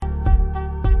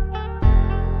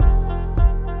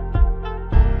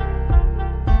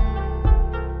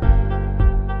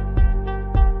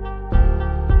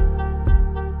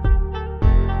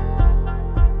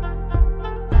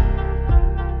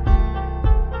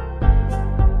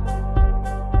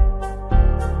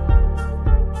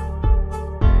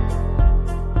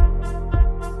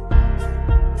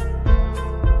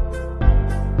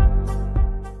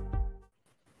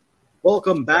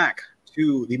welcome back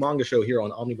to the manga show here on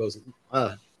Omnibros.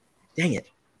 On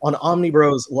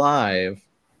Omnibros Live,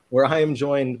 where I am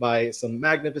joined by some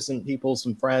magnificent people,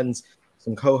 some friends,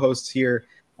 some co-hosts here.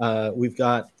 We've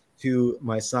got to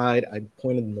my side. I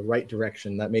pointed in the right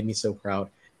direction. That made me so proud.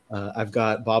 I've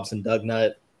got Bobson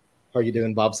Dugnut. How are you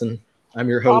doing, Bobson? I'm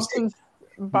your host.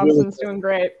 Bobson's doing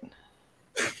great.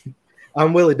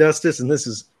 I'm Willie Dustis, and this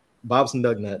is Bobson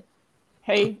Dugnut.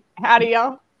 Hey, howdy,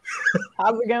 y'all.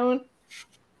 How's it going?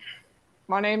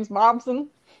 My name's Bobson.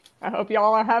 I hope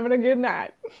y'all are having a good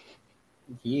night.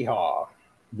 Yeehaw.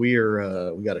 We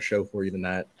got a show for you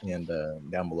tonight, and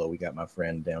down below we got my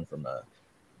friend down from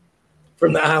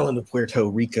the island of Puerto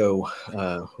Rico.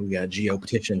 We got Geo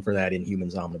petition for that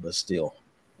Inhumans Omnibus still.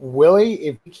 Willie,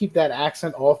 if you keep that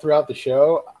accent all throughout the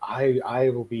show, I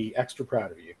will be extra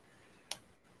proud of you.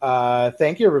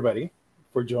 Thank you, everybody,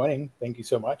 for joining. Thank you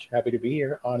so much. Happy to be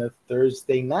here on a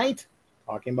Thursday night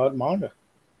talking about manga.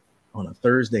 On a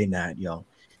Thursday night, y'all.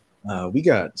 We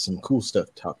got some cool stuff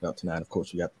to talk about tonight. Of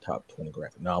course, we got the top 20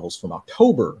 graphic novels from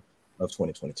October of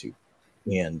 2022.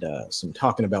 And some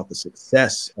talking about the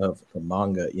success of the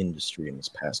manga industry in this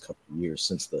past couple of years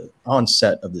since the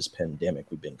onset of this pandemic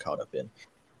we've been caught up in.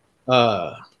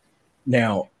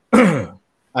 Now, I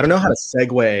don't know how to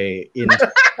segue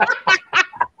into...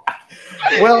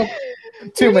 Well,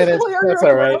 2 minutes. That's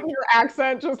all right. Your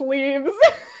accent just leaves.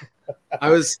 I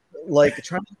was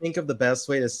trying to think of the best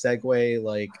way to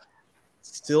segue,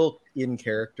 still in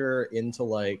character into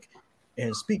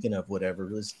and speaking of whatever,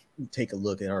 let's take a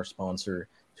look at our sponsor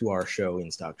to our show,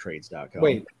 InStockTrades.com.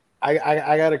 Wait,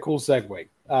 I got a cool segue.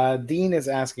 Dean is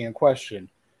asking a question.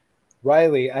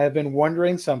 Riley, I have been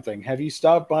wondering something. Have you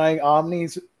stopped buying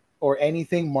Omnis or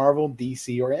anything Marvel,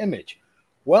 DC, or Image?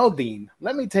 Well, Dean,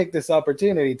 let me take this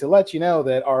opportunity to let you know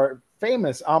that our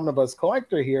famous omnibus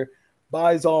collector here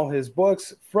buys all his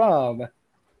books from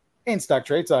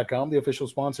InStockTrades.com, the official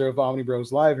sponsor of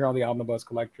Omnibros Live here on the Omnibus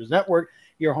Collectors Network,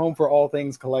 your home for all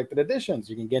things collected editions.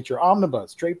 You can get your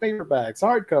omnibus, trade paperbacks,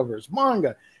 hardcovers,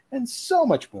 manga, and so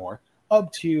much more,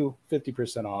 up to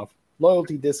 50% off.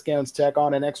 Loyalty discounts tack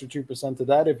on an extra 2% to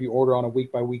that if you order on a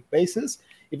week-by-week basis.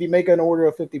 If you make an order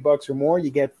of $50 or more,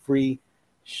 you get free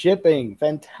shipping.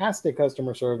 Fantastic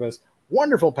customer service,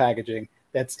 wonderful packaging.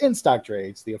 That's In Stock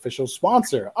Trades, the official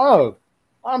sponsor of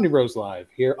Omnibros Live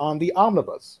here on the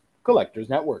Omnibus Collectors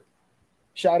Network.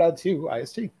 Shout out to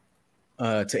IST.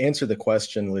 To answer the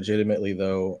question legitimately,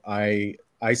 though, I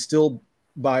still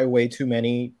buy way too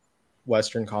many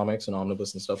Western comics and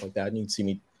omnibus and stuff like that. And you'd see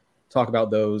me talk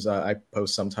about those. I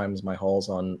post sometimes my hauls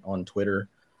on Twitter.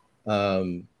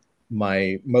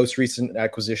 My most recent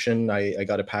acquisition, I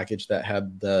got a package that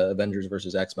had the Avengers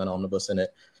versus X-Men omnibus in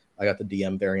it. I got the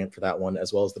DM variant for that one,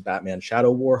 as well as the Batman Shadow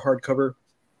War hardcover,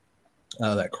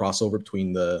 that crossover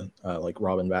between the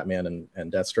Robin, Batman,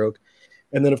 and Deathstroke.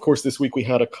 And then, of course, this week we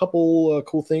had a couple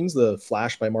cool things. The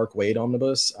Flash by Mark Waid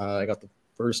omnibus. I got the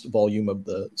first volume of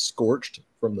the Scorched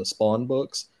from the Spawn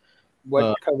books.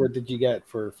 What cover did you get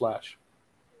for Flash?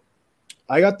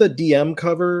 I got the DM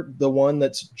cover, the one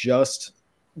that's just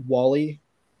Wally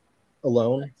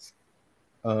alone. Nice.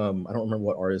 I don't remember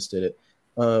what artist did it.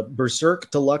 Berserk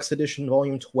Deluxe Edition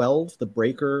Volume 12, The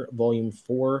Breaker Volume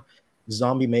 4,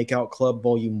 Zombie Makeout Club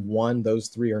Volume 1. Those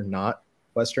three are not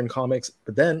Western comics.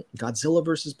 But then Godzilla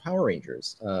vs. Power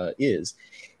Rangers is.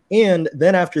 And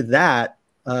then after that,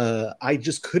 I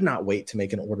just could not wait to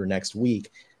make an order next week.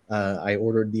 I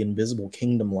ordered the Invisible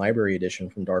Kingdom Library Edition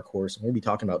from Dark Horse. I'm going to be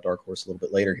talking about Dark Horse a little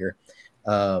bit later here.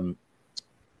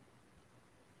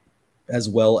 As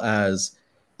well as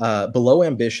Below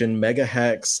Ambition, Mega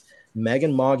Hex,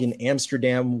 Megan Mogg in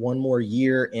Amsterdam, One More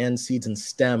Year, and Seeds and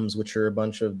Stems, which are a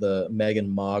bunch of the Megan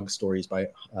Mogg stories by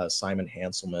Simon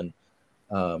Hanselman.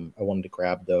 I wanted to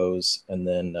grab those. And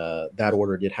then that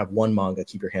order did have one manga,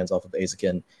 Keep Your Hands Off of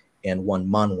Eizouken, and one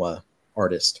manhwa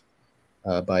artist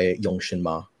by Yong Shin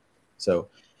Ma. So,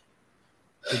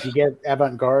 did you get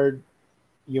Avant-Garde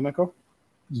Yumiko?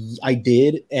 I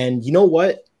did. And you know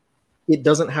what? It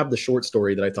doesn't have the short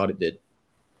story that I thought it did.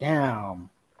 Damn.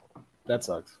 That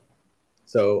sucks.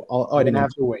 So I didn't have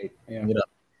to wait. Yeah.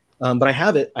 But I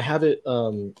have it.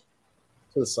 To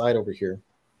the side over here.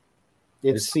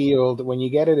 It's sealed. When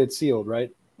you get it, it's sealed, right?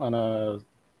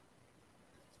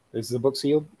 Is the book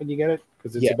sealed when you get it?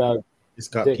 Because it's about it's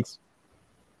got dicks.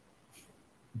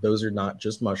 Those are not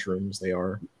just mushrooms. They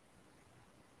are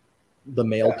the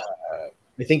male.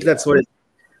 I think that's what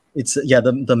it's. Yeah,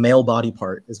 the male body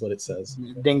part is what it says.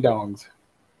 Ding dongs.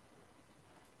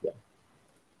 Yeah.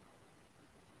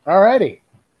 Alrighty.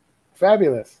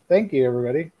 Fabulous. Thank you,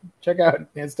 everybody. Check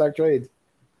out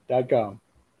InStockTrades.com.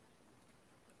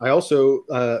 I also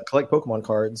collect Pokemon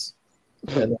cards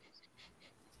and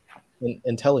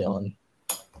Inteleon.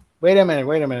 Wait a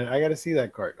minute. I got to see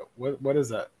that card. What is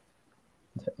that?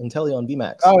 Inteleon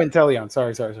VMAX. Oh, Inteleon.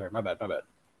 Sorry. My bad.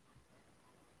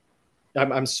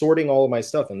 I'm sorting all of my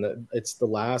stuff, and it's the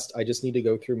last. I just need to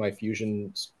go through my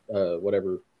fusion,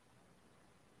 whatever.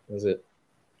 Is it?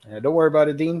 Yeah, don't worry about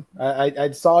it, Dean. I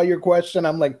saw your question.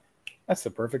 I'm like, that's the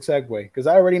perfect segue because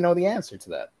I already know the answer to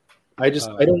that. I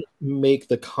don't make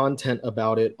the content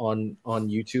about it on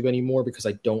YouTube anymore because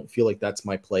I don't feel like that's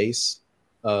my place.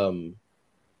 I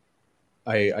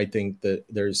think that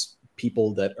there's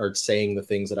people that are saying the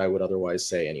things that I would otherwise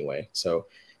say anyway. So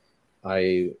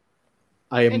and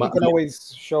you can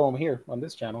always show them here on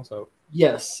this channel. So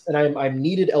yes, and I'm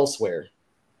needed elsewhere.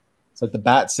 It's like the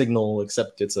bat signal,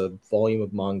 except it's a volume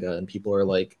of manga, and people are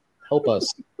like, "Help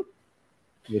us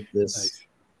with this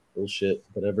bullshit,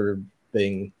 whatever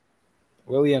thing."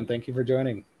 William, thank you for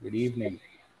joining. Good evening.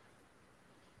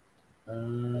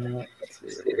 Let's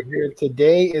see over here.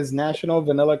 Today is National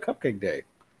Vanilla Cupcake Day.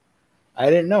 I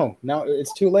didn't know. Now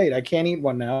it's too late. I can't eat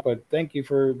one now, but thank you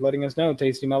for letting us know,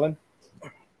 Tasty Melon.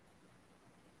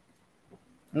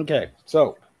 Okay,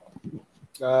 so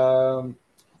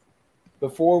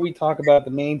before we talk about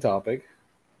the main topic,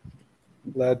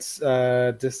 let's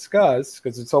discuss,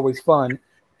 because it's always fun,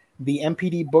 the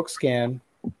MPD book scan.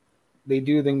 They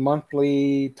do the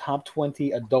monthly top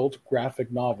 20 adult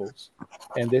graphic novels,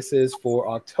 and this is for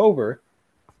October,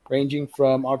 ranging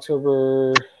from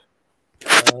October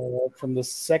from the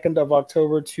 2nd of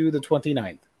October to the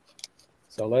 29th.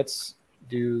 So let's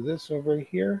do this over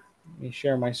here. Let me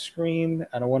share my screen.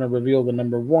 I don't want to reveal the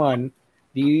number one.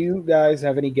 Do you guys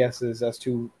have any guesses as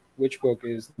to which book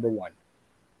is number one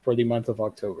for the month of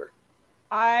October?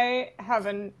 I have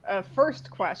a first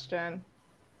question.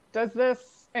 Does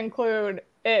this include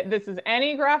it? This is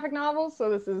any graphic novels, so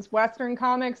this is Western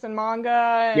comics and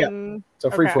manga, and yeah, so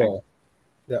free for all.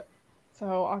 Yep.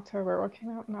 So October. What came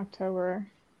out in October?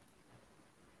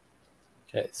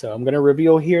 Okay, so I'm going to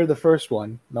reveal here the first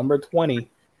one. Number 20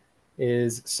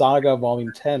 is Saga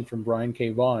Volume 10 from Brian K.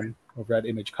 Vaughan over at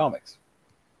Image Comics.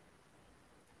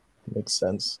 Makes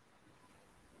sense.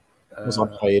 It was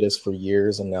on hiatus for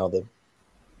years, and now the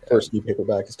first new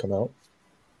paperback has come out.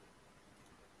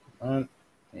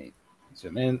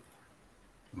 Zoom in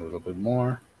a little bit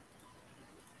more.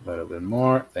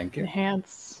 Thank you.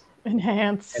 Enhance.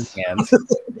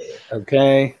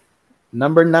 Okay.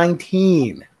 Number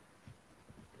 19.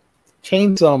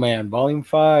 Chainsaw Man, Volume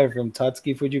 5 from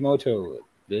Tatsuki Fujimoto,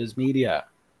 Viz Media.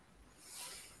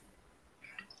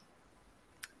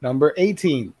 Number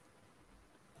 18.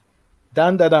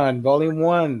 Dandadan, Volume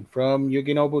 1 from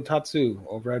Yukinobu Tatsu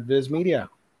over at Viz Media.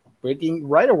 Breaking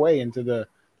right away into the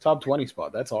top 20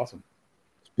 spot. That's awesome.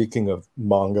 Speaking of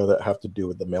manga that have to do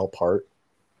with the male part.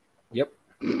 Yep.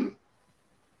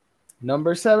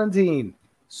 Number 17.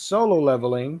 Solo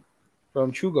Leveling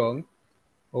from Chugong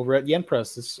over at Yen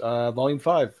Press. This Volume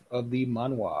 5 of the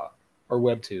manhwa or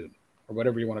webtoon or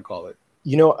whatever you want to call it.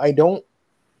 You know, I don't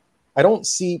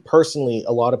see personally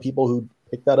a lot of people who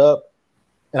pick that up,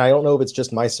 and I don't know if it's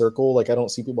just my circle. Like, I don't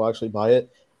see people actually buy it,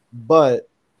 but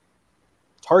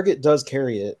Target does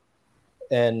carry it,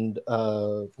 and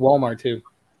Walmart too.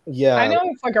 Yeah, I know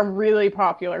it's like a really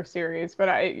popular series, but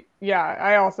I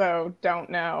also don't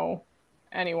know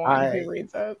anyone who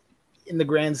reads it. In the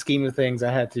grand scheme of things,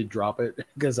 I had to drop it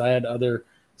because I had other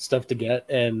stuff to get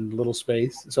and little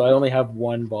space. So I only have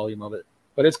one volume of it,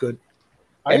 but it's good.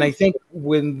 And I think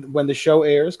when the show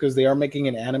airs, because they are making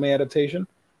an anime adaptation,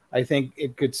 I think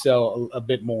it could sell a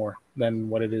bit more than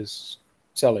what it is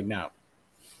selling now.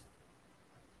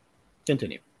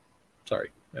 Continue. Sorry,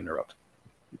 interrupt.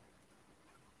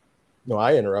 No,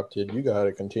 I interrupted. You got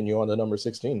to continue on to number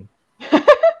 16.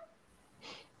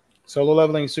 Solo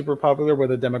Leveling is super popular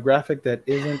with a demographic that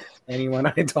isn't anyone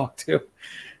I talk to.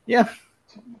 Yeah,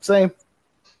 same.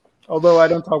 Although I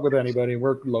don't talk with anybody.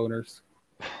 We're loners.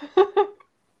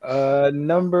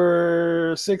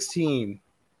 Number 16.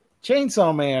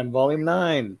 Chainsaw Man, Volume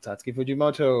 9. Tatsuki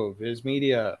Fujimoto, Viz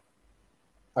Media.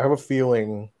 I have a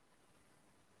feeling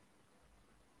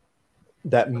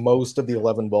that most of the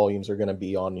 11 volumes are going to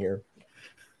be on here.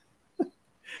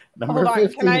 Number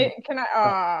 15. Can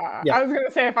I? Yeah. I was going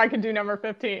to say if I could do number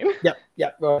 15.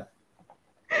 Yeah, go ahead.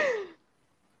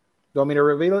 You want me to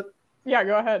reveal it? Yeah,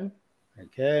 go ahead.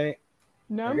 Okay.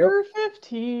 Number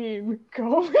 15.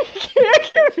 Go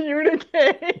can't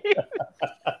communicate.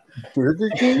 Burger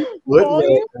King?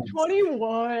 Volume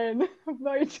 21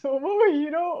 by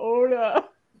Tomohiro Oda.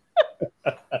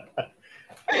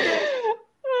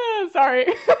 Sorry.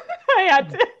 I had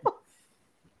to.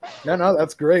 No,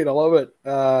 that's great. I love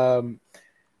it.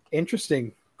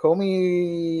 Interesting.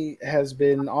 Comey has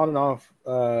been on and off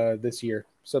this year.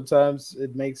 Sometimes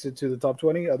it makes it to the top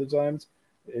 20. Other times,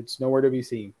 it's nowhere to be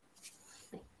seen.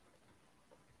 It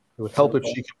would help if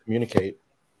she could communicate.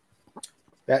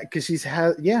 That because she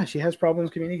has problems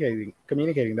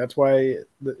communicating. That's why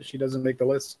she doesn't make the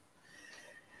list.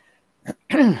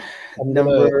 I'm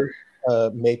Number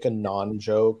gonna make a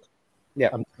non-joke. Yeah.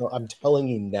 I'm telling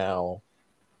you now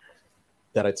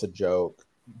that it's a joke.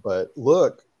 But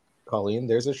look, Colleen,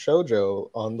 there's a shoujo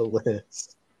on the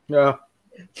list. Yeah.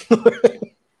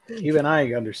 Even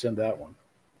I understand that one.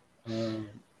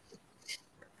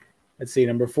 Let's see,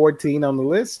 number 14 on the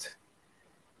list.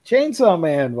 Chainsaw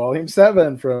Man, Volume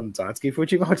 7 from Tatsuki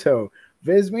Fujimoto.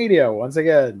 Viz Media, once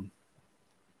again.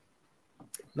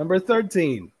 Number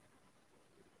 13.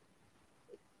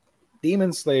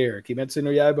 Demon Slayer, Kimetsu no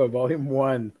Yaiba, Volume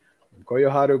 1 from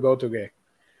Koyoharu Gotoge.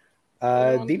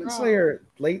 Demon Slayer,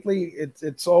 lately,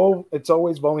 it's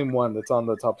always Volume 1 that's on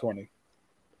the top 20.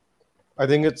 I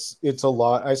think it's a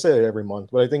lot. I say it every month,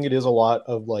 but I think it is a lot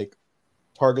of like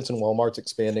Targets and Walmarts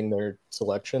expanding their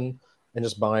selection and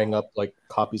just buying up like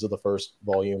copies of the first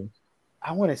volume.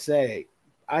 I want to say,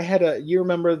 you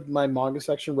remember my manga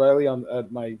section, Riley,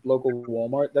 at my local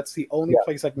Walmart? That's the only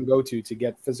place I can go to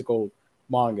get physical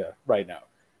manga right now,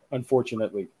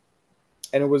 unfortunately.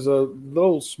 And it was a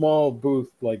little small booth,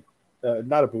 like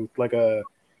not a booth, like a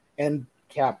end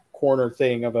cap corner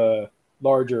thing of a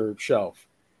larger shelf.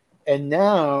 And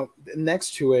now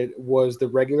next to it was the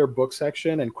regular book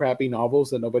section and crappy novels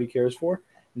that nobody cares for.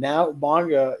 Now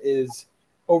manga is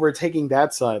overtaking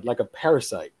that side like a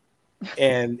parasite,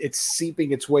 and it's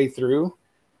seeping its way through.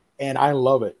 And I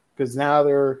love it because now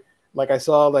they're like, I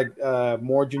saw like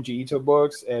more Junji Ito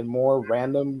books and more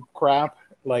random crap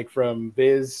like from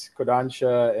Viz,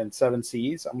 Kodansha, and Seven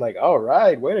Seas. I'm like, all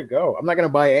right, way to go. I'm not gonna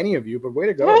buy any of you, but way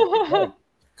to go.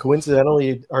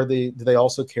 Coincidentally, do they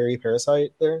also carry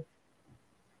Parasite there?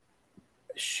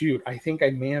 Shoot, I think I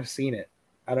may have seen it.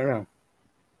 I don't know.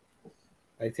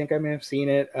 I think I may have seen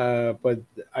it, but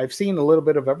I've seen a little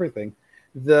bit of everything.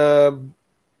 The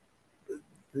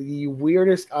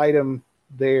weirdest item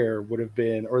there would have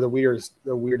been, or the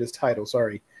weirdest title,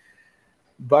 sorry,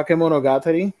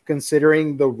 Bakemonogatari,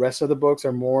 considering the rest of the books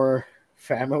are more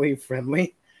family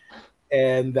friendly,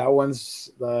 and that one's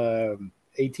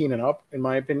 18 and up, in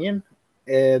my opinion.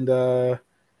 And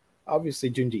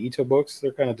obviously, Junji Ito books,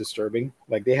 they're kind of disturbing.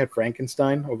 Like they had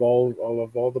Frankenstein of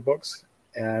all the books,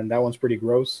 and that one's pretty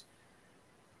gross.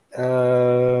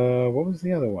 What was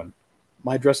the other one?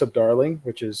 My Dress Up Darling,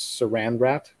 which is saran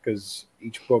wrapped because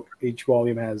each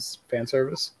volume has fan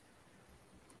service.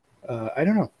 I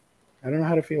don't know. I don't know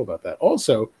how to feel about that.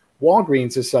 Also,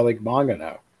 Walgreens is selling manga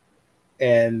now,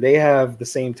 and they have the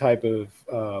same type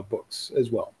of books as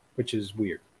well, which is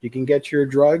weird. You can get your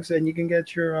drugs and you can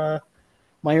get your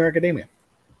My Hero Academia.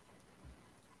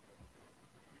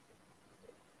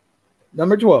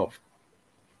 Number 12.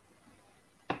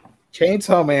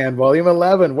 Chainsaw Man, Volume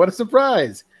 11. What a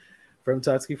surprise! From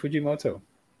Tatsuki Fujimoto.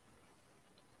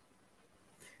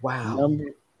 Wow.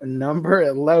 Number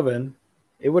 11.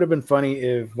 It would have been funny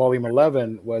if Volume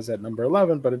 11 was at number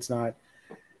 11, but it's not.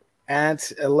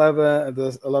 At 11,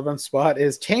 the 11th spot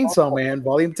is Chainsaw Man,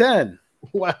 Volume 10.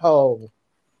 Wow.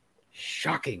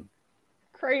 Shocking.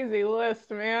 Crazy list,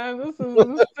 man. This is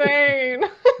insane.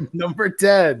 Number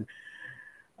 10.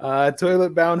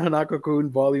 Toilet Bound Hanako-kun,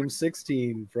 Volume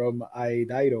 16 from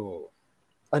Aidaido.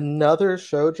 Another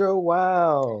shoujo?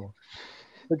 Wow.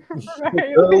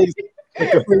 Riley,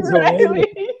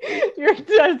 you're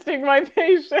testing my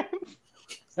patience.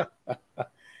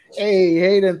 Hey,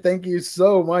 Hayden, thank you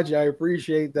so much. I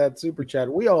appreciate that super chat.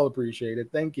 We all appreciate it.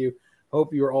 Thank you.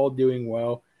 Hope you're all doing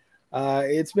well.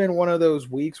 It's been one of those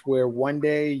weeks where one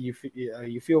day you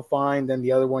feel fine, then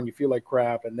the other one you feel like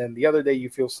crap, and then the other day you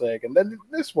feel sick, and then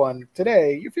this one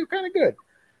today you feel kind of good.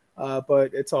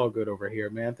 But it's all good over here,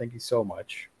 man. Thank you so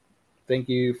much. Thank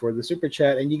you for the super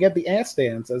chat, and you get the ass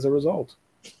dance as a result.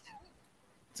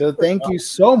 So thank you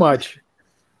so much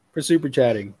for super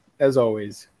chatting, as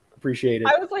always. Appreciate it.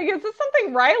 I was like, is this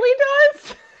something Riley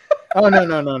does? Oh,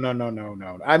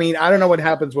 no. I mean, I don't know what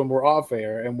happens when we're off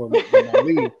air and when I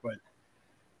leave,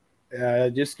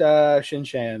 but just Shin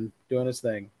Shan doing his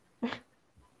thing.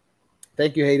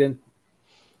 Thank you, Hayden.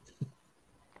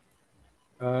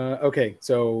 Okay,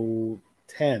 so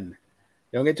 10.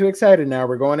 Don't get too excited now.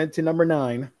 We're going into number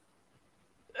 9.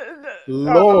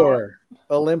 Lore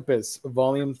Olympus,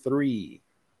 Volume 3.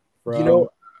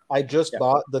 I just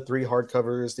bought the 3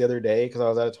 hardcovers the other day because I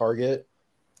was at a Target.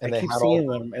 And I keep seeing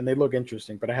them, and they look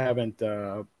interesting, but I haven't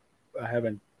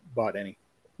bought any.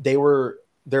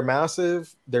 they're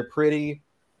massive, they're pretty,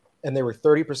 and they were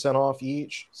 30% off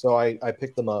each, so I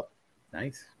picked them up.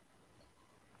 Nice.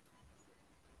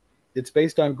 It's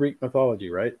based on Greek mythology,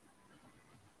 right?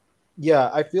 Yeah,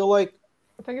 I feel like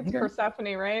I think it's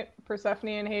Persephone, right? Persephone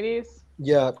and Hades.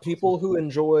 yeah, people who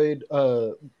enjoyed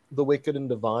The Wicked and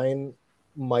Divine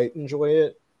might enjoy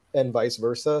it, and vice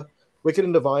versa. Wicked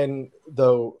and Divine,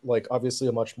 though, like obviously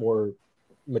a much more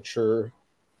mature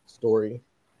story.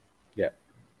 Yeah.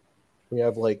 We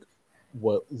have like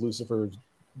what Lucifer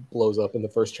blows up in the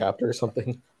first chapter or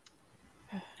something.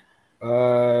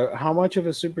 How much of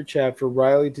a super chat for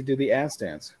Riley to do the ass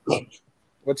dance?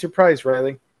 What's your price,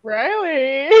 Riley?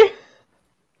 Riley.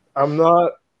 I'm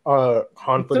not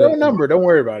confident. Throw a number. Don't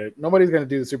worry about it. Nobody's gonna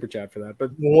do the super chat for that.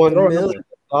 But $1 throw a million.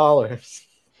 number.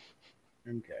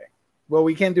 Okay. Well,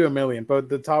 we can't do 1 million, but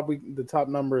the top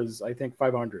number is I think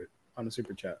 500 on the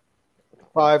super chat.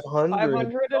 500.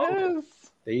 500 it is.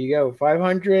 There you go.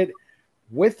 500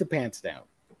 with the pants down.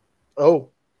 Oh,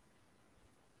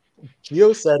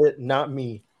 Gio said it, not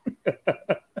me.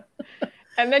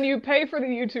 And then you pay for the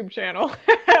YouTube channel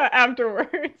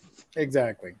afterwards.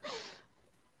 Exactly.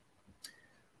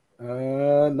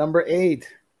 Number 8,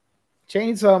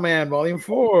 Chainsaw Man, Volume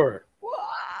 4.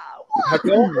 Have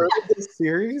you all heard of this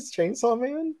series, Chainsaw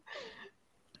Man?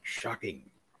 Shocking.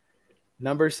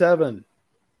 Number 7,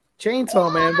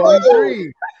 Chainsaw Man, Volume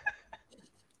 3.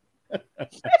 This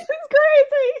is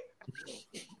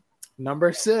crazy.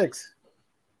 Number 6,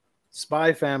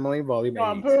 Spy Family, Volume 8.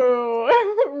 Oh,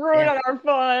 boo. Ruining our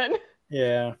fun.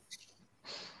 Yeah.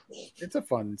 It's a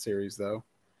fun series, though.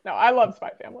 No, I love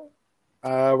Spy Family.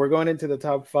 We're going into the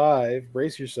top 5.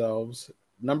 Brace yourselves.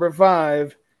 Number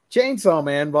 5, Chainsaw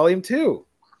Man, Volume 2.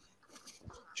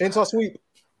 Chainsaw Sweep.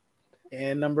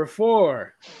 And number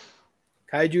 4,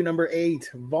 Kaiju number 8,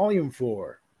 Volume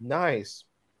 4. Nice.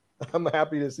 I'm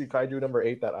happy to see Kaiju number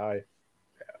 8 that eye.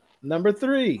 Number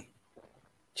 3,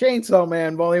 Chainsaw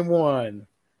Man, Volume 1.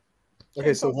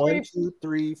 Okay, so Chainsaw 1, Sweep. 2,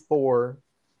 3, 4,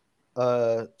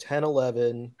 10,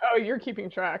 11, Oh, you're keeping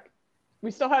track.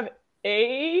 We still have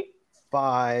 8,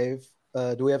 5.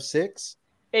 Do we have 6?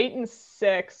 8 and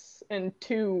 6, and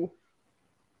 2.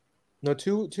 No,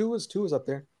 two was up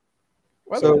there.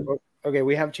 Was So- it? Okay,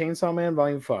 we have Chainsaw Man,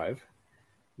 Volume 5,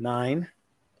 9,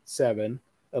 7,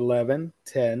 11,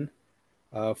 10,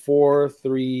 4,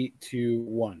 3, 2,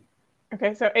 1.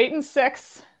 Okay, so 8 and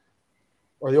 6.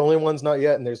 Are the only ones not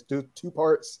yet, and there's two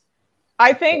parts.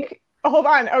 I think. Hold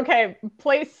on. Okay,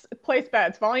 place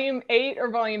bets. Volume 8 or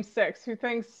Volume 6? Who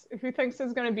thinks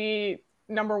is going to be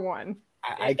number 1?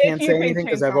 I If can't you say think anything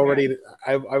because Chainsaw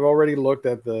I've already looked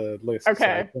at the list.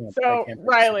 Okay, so I can't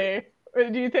Riley,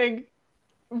 do you think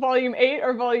Volume 8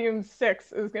 or Volume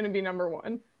 6 is going to be number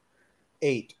 1?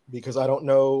 8, because I don't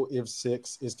know if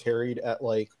 6 is carried at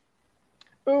like.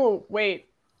 Ooh, wait.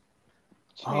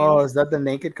 Oh, is that the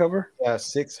naked cover? Yeah,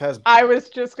 6 has. I was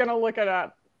just going to look it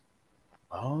up.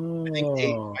 Oh, I think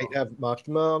 8 might have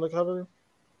Makima on the cover.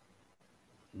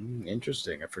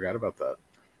 Interesting. I forgot about that.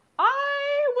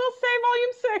 I will say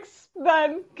Volume 6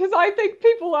 then, because I think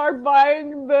people are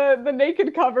buying the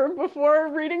naked cover before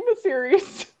reading the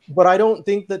series. But I don't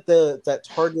think that that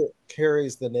Target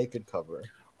carries the naked cover.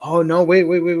 Oh no! Wait!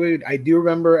 I do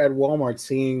remember at Walmart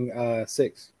seeing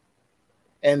 6,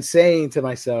 and saying to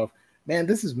myself, "Man,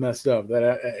 this is messed up."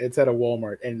 That it's at a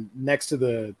Walmart and next to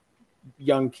the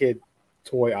young kid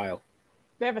toy aisle.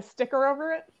 They have a sticker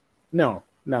over it? No,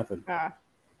 nothing.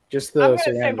 Just the. I'm going to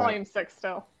say saran wrap. Volume 6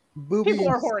 still. Boobies. People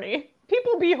are horny.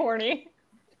 People be horny.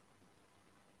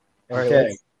 All right,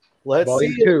 Okay. let's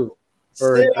Volume see 2.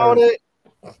 Sit on it.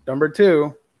 Number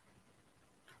 2,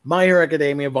 My Hero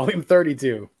Academia, Volume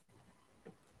 32.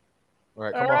 All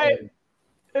right, All come right. on.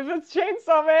 If it's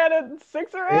Chainsaw Man at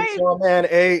 6 or 8. Chainsaw Man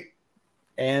 8.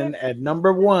 And at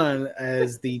number 1,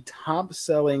 as the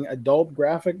top-selling adult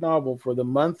graphic novel for the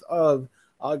month of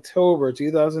October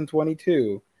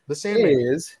 2022, The Sandman.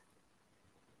 is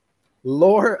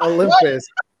Lore Olympus,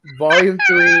 Volume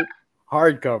 3,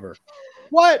 hardcover.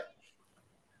 What?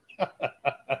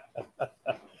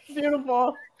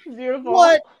 Beautiful. Beautiful.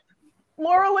 What?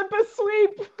 Lore Olympus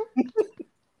sweep.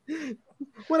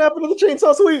 What happened to the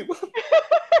Chainsaw Sweep?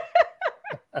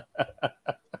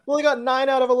 We only got 9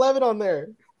 out of 11 on there.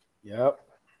 Yep.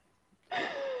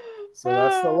 So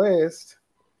that's the list.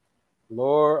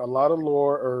 Lore, a lot of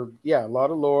lore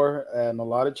and a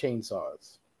lot of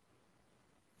chainsaws.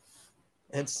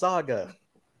 And Saga.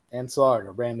 And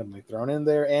Saga randomly thrown in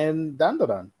there, and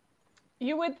Dandadan.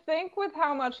 You would think with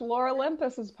how much Lore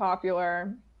Olympus is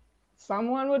popular,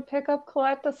 someone would pick up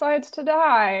Colette Decides to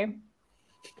Die.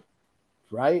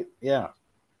 Right? Yeah.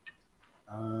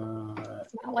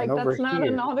 It's not like that's not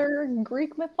another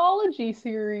Greek mythology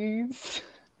series.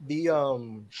 The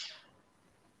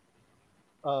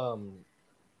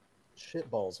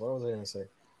shitballs. What was I gonna say?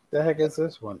 The heck is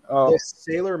this one? Oh, the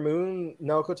Sailor Moon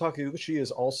Naoko Takeuchi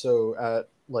is also at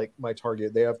like my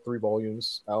Target. They have 3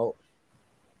 volumes out.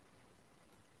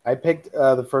 I picked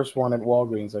the first one at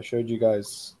Walgreens. I showed you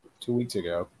guys 2 weeks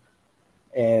ago,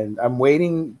 and I'm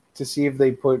waiting to see if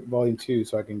they put volume 2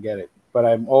 so I can get it. But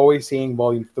I'm always seeing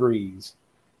volume 3s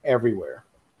everywhere.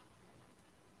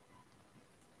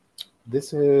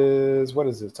 This is, what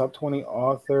is this? Top 20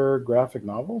 author graphic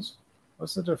novels?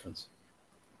 What's the difference?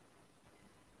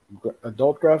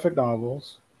 Adult graphic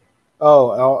novels.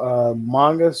 Oh,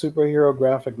 manga superhero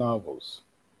graphic novels.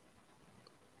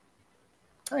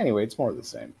 Anyway, it's more of the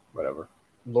same. Whatever.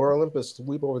 Laura Olympus,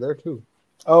 Weeb over there too.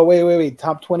 Oh, wait.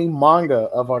 Top 20 manga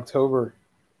of October.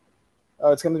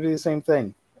 Oh, it's going to be the same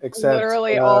thing. Except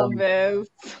literally all Viz.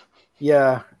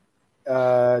 Yeah.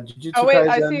 Jujutsu oh, wait, Kaisen.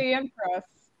 I see a yen press.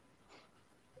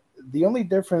 The only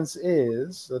difference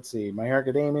is, let's see, My Hero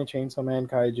Academia, Chainsaw Man,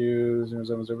 Kaiju.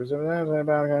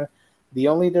 The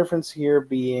only difference here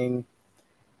being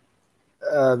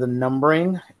the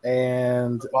numbering,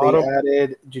 and they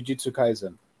added Jujutsu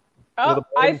Kaisen. Oh,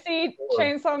 I see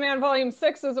Chainsaw Man Volume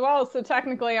 6 as well, so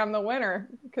technically I'm the winner,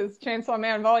 because Chainsaw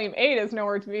Man Volume 8 is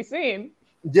nowhere to be seen.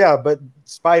 Yeah, but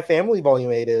Spy Family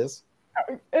Volume 8 is.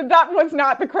 That was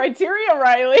not the criteria,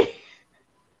 Riley.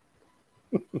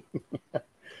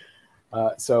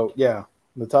 So, yeah,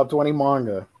 the top 20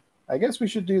 manga. I guess we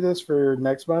should do this for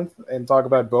next month and talk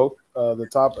about both the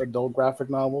top adult graphic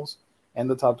novels and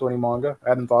the top 20 manga. I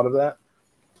hadn't thought of that.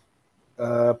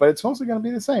 But it's mostly going to be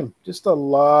the same. Just a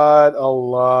lot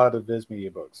of Viz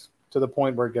Media books to the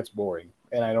point where it gets boring,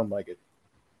 and I don't like it.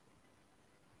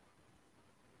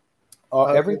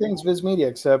 Everything's Viz Media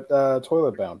except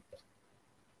Toilet Bound.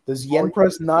 Does Yen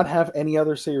Press not have any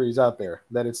other series out there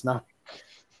that it's not?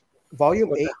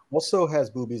 Volume 8 also has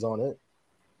boobies on it.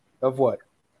 Of what?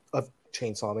 Of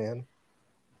Chainsaw Man.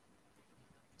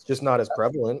 It's just not as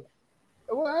prevalent.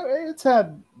 Well, it's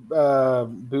had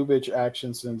boobage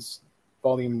action since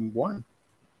Volume 1,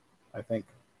 I think.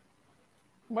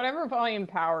 Whatever Volume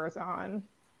Power's on,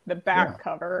 the back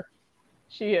cover,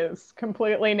 she is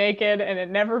completely naked, and it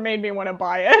never made me want to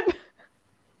buy it.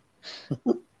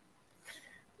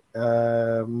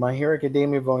 My Hero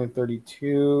Academia Volume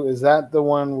 32. Is that the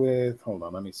one with... Hold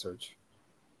on, let me search.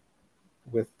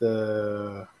 With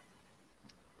the...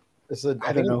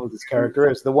 I don't know who this character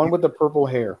is. The one with the purple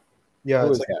hair. Yeah,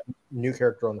 it's like a new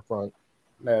character on the front.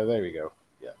 Yeah, there we go.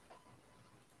 Yeah.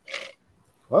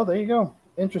 Well, there you go.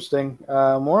 Interesting.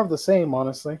 More of the same,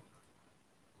 honestly.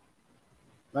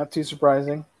 Not too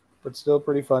surprising, but still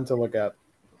pretty fun to look at.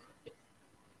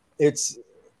 It's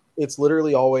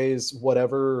literally always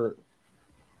whatever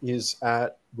is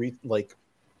at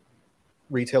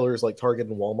retailers like Target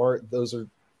and Walmart. Those are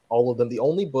all of them. The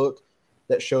only book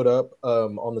that showed up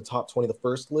on the top 20, the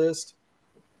first list,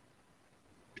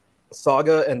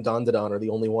 Saga and Dandadan are the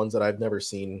only ones that I've never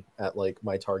seen at like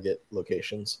my Target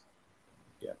locations.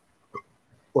 Yeah.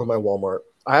 Or my Walmart.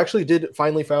 I actually did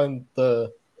finally find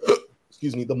the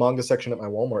manga section at my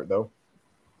Walmart though.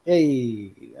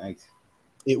 Hey, nice.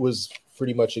 It was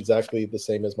pretty much exactly the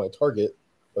same as my Target,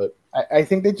 but I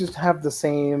think they just have the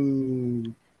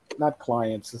same, not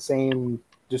clients, the same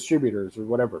distributors or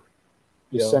whatever.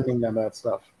 Just sending them that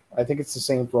stuff. I think it's the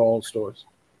same for all stores.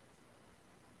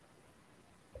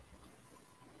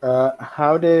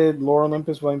 How did Lore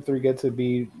Olympus Volume 3 get to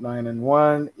be 9 and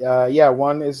 1? Yeah,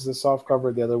 one is the soft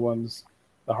cover, the other one's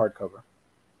the hardcover.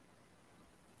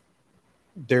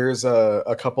 There's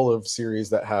a couple of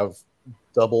series that have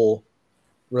double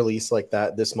release like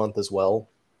that this month as well.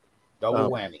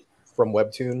 Double whammy. From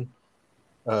Webtoon.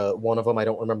 One of them, I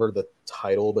don't remember the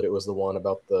title, but it was the one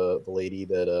about the lady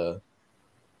that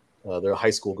they're a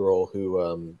high school girl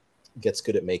who gets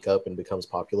good at makeup and becomes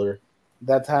popular.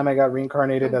 That time I got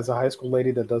reincarnated as a high school lady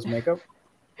that does makeup.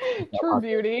 True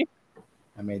Beauty.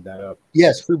 I made that up.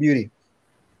 Yes, True Beauty.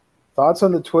 Thoughts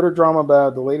on the Twitter drama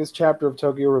about the latest chapter of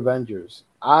Tokyo Revengers?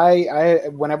 I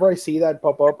whenever I see that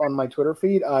pop up on my Twitter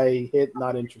feed, I hit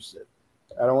not interested.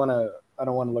 I don't want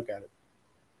to look at it.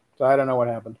 So I don't know what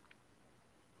happened.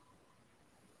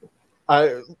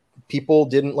 People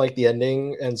didn't like the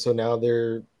ending, and so now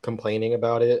they're complaining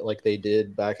about it like they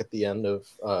did back at the end of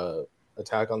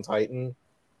Attack on Titan.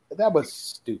 That was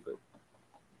stupid.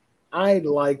 I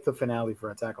liked the finale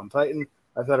for Attack on Titan.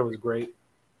 I thought it was great.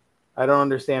 I don't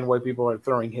understand why people are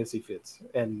throwing hissy fits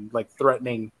and like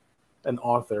threatening an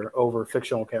author over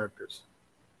fictional characters.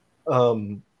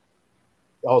 Also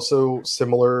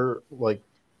similar, like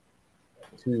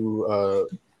to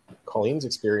Colleen's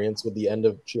experience with the end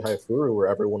of Chihayafuru, where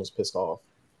everyone was pissed off.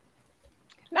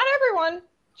 Not everyone,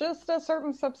 just a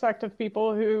certain subsect of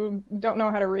people who don't know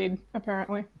how to read,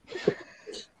 apparently.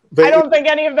 But I don't think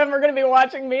any of them are going to be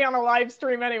watching me on a live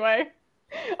stream anyway.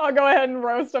 I'll go ahead and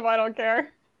roast them. I don't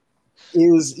care.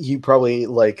 You probably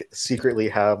like secretly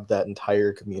have that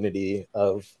entire community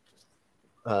of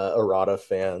errata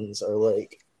fans are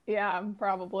like, yeah,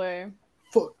 probably.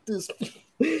 Fuck this.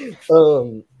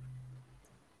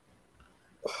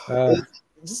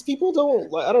 Just people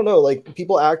don't. I don't know. Like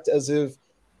people act as if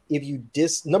you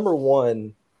number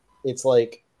one, it's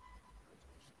like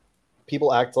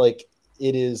people act like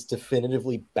it is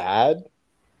definitively bad,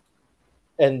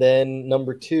 and then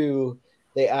number two,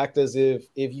 they act as if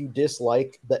you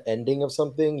dislike the ending of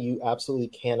something, you absolutely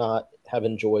cannot have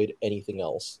enjoyed anything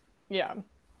else. Yeah.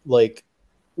 Like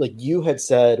you had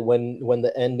said when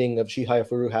the ending of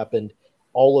Chihayafuru happened,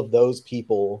 all of those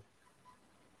people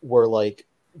were like,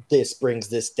 this brings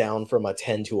this down from a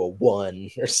 10 to a 1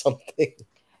 or something.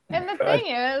 And the thing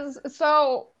is,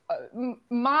 so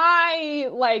my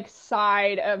like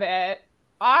side of it,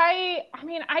 I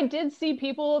mean, I did see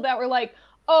people that were like,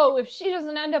 oh, if she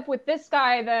doesn't end up with this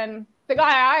guy, then the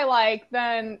guy I like,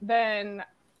 then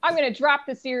I'm gonna drop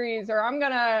the series, or I'm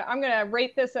gonna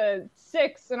rate this a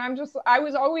 6. And I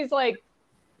was always like,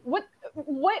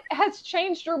 what has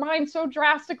changed your mind so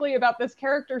drastically about this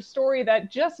character's story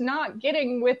that just not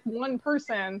getting with one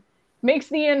person makes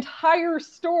the entire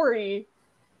story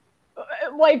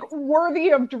like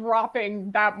worthy of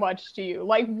dropping that much to you?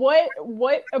 Like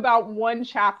what about one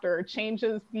chapter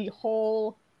changes the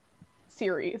whole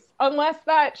series, unless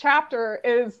that chapter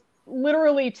is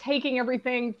literally taking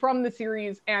everything from the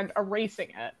series and erasing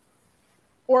it,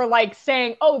 or like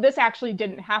saying, oh, this actually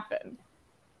didn't happen.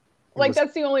 Like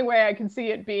that's the only way I can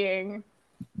see it being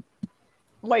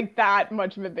like that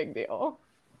much of a big deal.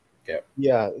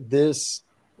 Yeah, this,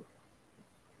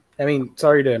 I mean,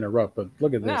 sorry to interrupt, but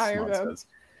look at this No, nonsense.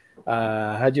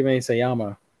 Hajime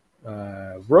Sayama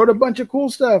wrote a bunch of cool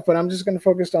stuff, but I'm just going to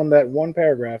focus on that one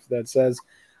paragraph that says,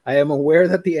 I am aware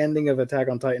that the ending of Attack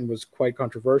on Titan was quite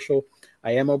controversial.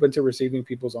 I am open to receiving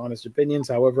people's honest opinions.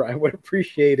 However, I would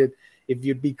appreciate it if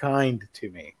you'd be kind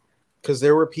to me. Because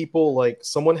there were people, like,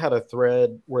 someone had a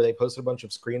thread where they posted a bunch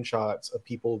of screenshots of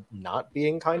people not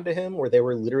being kind to him, where they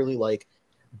were literally like,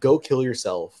 go kill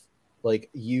yourself. Like,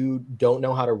 you don't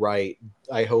know how to write.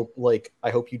 I hope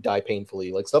you die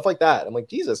painfully. Like, stuff like that. I'm like,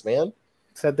 Jesus, man.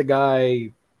 Said the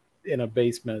guy in a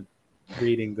basement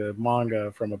reading the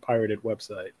manga from a pirated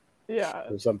website. Yeah.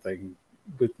 Or something,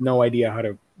 with no idea how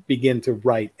to begin to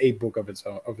write a book of his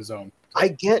own. I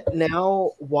get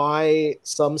now why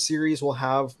some series will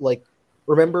have, like,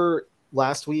 remember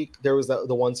last week there was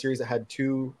the one series that had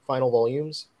 2 final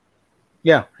volumes?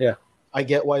 Yeah. I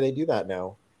get why they do that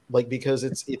now. Like, because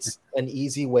it's an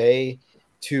easy way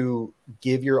to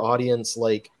give your audience,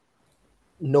 like,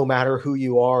 no matter who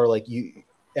you are, like,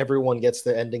 everyone gets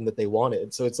the ending that they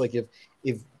wanted. So it's like if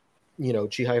you know,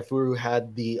 Chihayafuru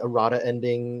had the errata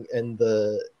ending and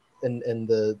the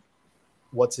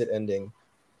what's it ending?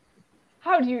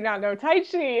 How do you not know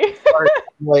Taichi?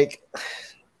 Like,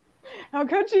 how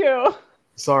could you?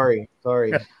 Sorry.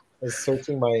 I was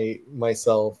searching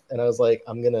myself, and I was like,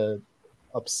 I'm gonna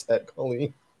upset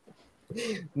Colleen,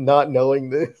 not knowing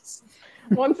this.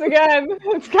 Once again,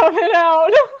 it's coming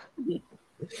out. I'm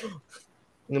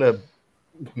gonna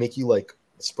make you like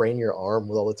sprain your arm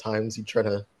with all the times you try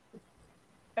to.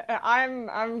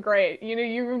 I'm great.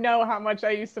 You know how much I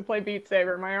used to play Beat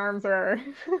Saber. My arms are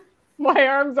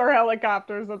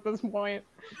helicopters at this point.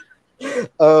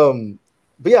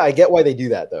 But yeah, I get why they do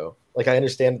that though. Like, I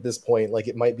understand at this point, like,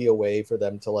 it might be a way for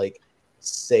them to like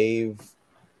save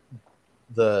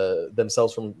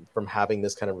themselves from having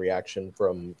this kind of reaction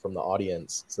from the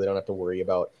audience, so they don't have to worry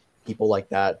about people like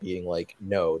that being like,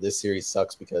 no, this series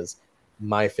sucks because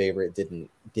my favorite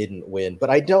didn't win. But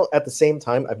I don't, at the same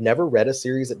time, I've never read a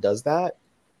series that does that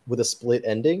with a split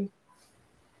ending.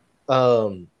 I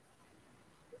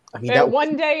mean, that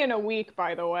one day in a week,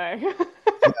 by the way. Yeah,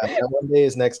 that one day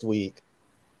is next week.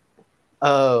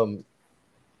 I've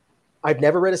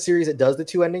never read a series that does the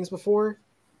 2 endings before,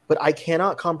 but I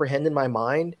cannot comprehend in my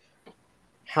mind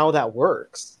how that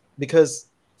works, because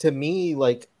to me,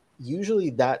 like, usually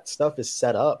that stuff is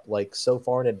set up like so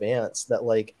far in advance that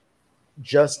like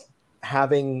just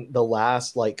having the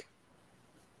last, like,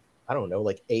 I don't know,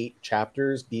 like 8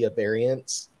 chapters be a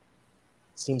variance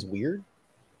seems weird.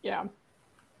 Yeah.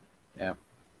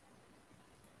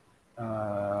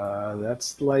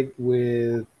 That's like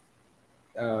with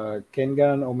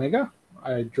Kengan Omega.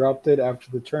 I dropped it after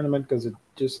the tournament because it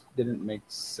just didn't make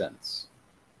sense.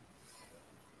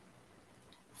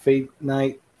 Fate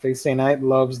Stay Night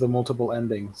loves the multiple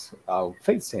endings. Oh,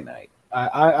 Fate Stay Night.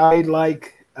 I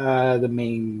like the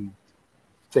main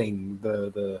thing,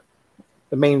 the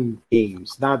main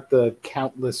games, not the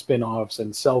countless spin-offs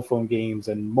and cell phone games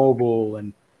and mobile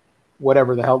and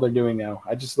whatever the hell they're doing now.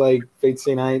 I just like Fate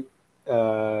Stay Night,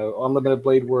 Unlimited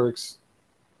Blade Works,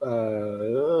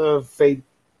 Fate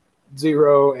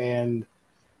Zero, and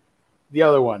the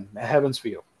other one, Heaven's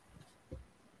Feel.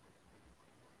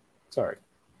 Sorry.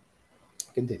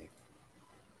 Continue.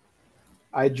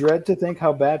 I dread to think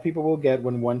how bad people will get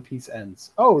when One Piece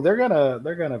ends. Oh, they're gonna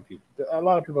be, a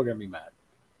lot of people are gonna be mad,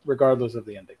 regardless of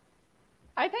the ending.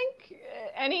 I think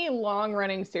any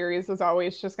long-running series is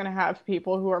always just going to have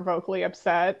people who are vocally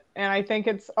upset, and I think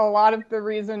it's a lot of the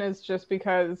reason is just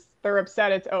because they're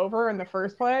upset it's over in the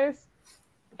first place,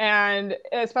 and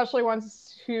especially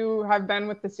ones who have been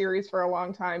with the series for a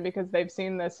long time because they've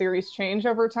seen the series change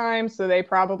over time, so they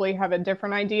probably have a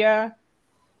different idea.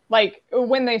 Like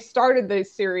when they started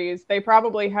this series, they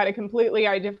probably had a completely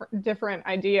different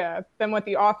idea than what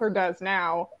the author does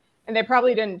now. And they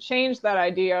probably didn't change that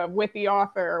idea with the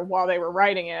author while they were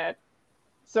writing it.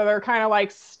 So they're kind of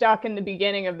like stuck in the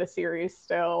beginning of the series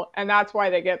still. And that's why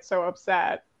they get so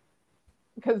upset.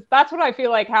 Because that's what I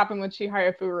feel like happened with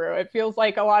Chihaya Furu. It feels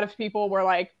like a lot of people were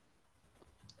like,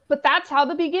 but that's how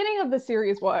the beginning of the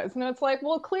series was. And it's like,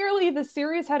 well, clearly the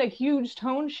series had a huge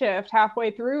tone shift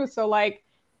halfway through. So like,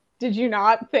 did you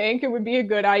not think it would be a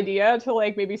good idea to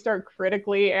like maybe start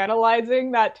critically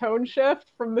analyzing that tone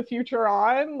shift from the future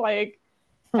on? Like,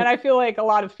 and I feel like a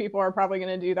lot of people are probably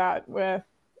going to do that with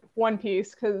One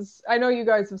Piece because I know you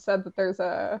guys have said that there's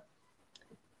a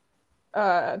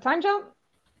time jump,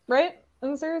 right,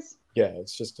 in the series? Yeah,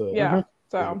 it's just a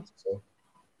So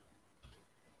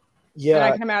yeah, and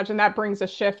I can imagine that brings a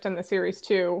shift in the series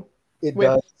too. It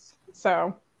does.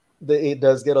 So it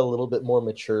does get a little bit more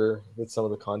mature with some of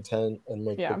the content and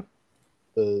like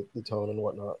the tone and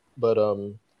whatnot. But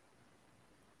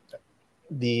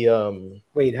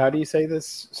wait, how do you say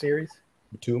this series?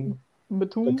 Batum. I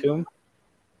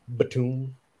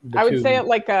would say it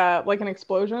like an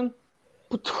explosion.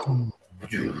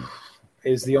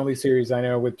 Is the only series I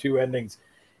know with two endings.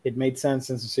 It made sense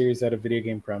since the series had a video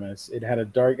game premise. It had a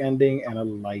dark ending and a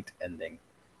light ending.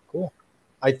 Cool.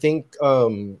 I think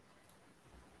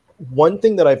one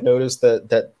thing that I've noticed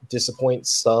that disappoints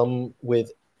some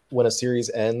with when a series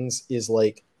ends is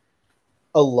like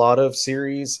a lot of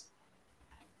series,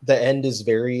 the end is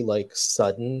very like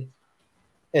sudden.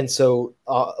 And so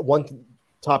one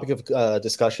topic of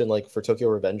discussion, like for Tokyo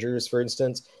Revengers, for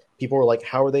instance, people were like,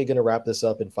 how are they going to wrap this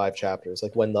up in 5 chapters?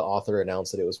 Like when the author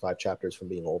announced that it was 5 chapters from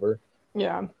being over.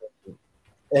 Yeah.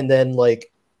 And then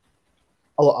like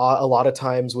a lot of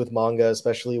times with manga,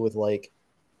 especially with like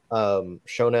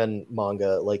shonen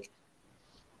manga, like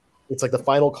it's like the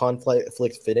final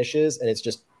conflict finishes and it's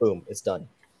just boom, it's done.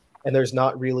 And there's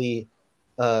not really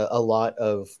a lot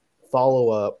of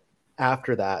follow-up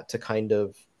after that to kind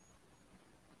of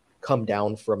come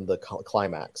down from the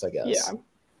climax, I guess. Yeah.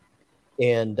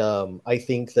 And I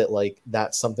think that like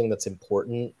that's something that's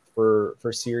important for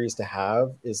series to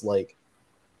have is like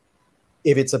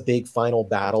if it's a big final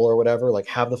battle or whatever, like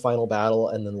have the final battle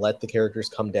and then let the characters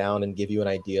come down and give you an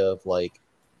idea of like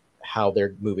how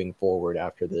they're moving forward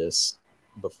after this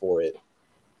before it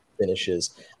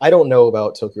finishes. I don't know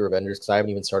about Tokyo Revengers because I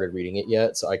haven't even started reading it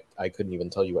yet, so I couldn't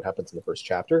even tell you what happens in the first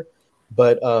chapter.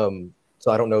 But so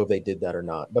I don't know if they did that or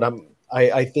not. But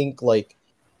I think like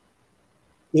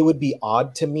it would be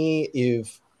odd to me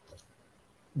if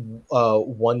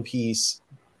One Piece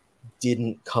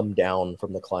didn't come down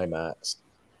from the climax.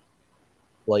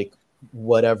 Like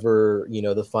whatever,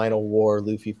 the final war,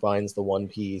 Luffy finds the One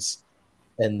Piece,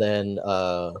 and then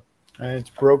and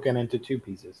it's broken into 2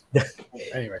 pieces.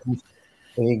 Anyway.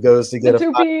 And he goes to get the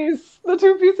 2 piece. The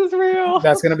 2 piece is real.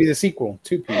 That's gonna be the sequel,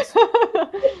 2 piece.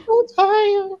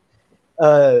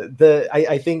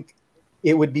 I think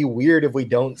it would be weird if we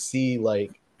don't see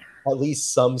like at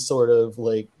least some sort of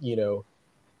like,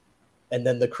 and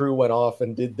then the crew went off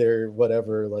and did their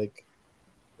whatever, like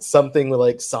something with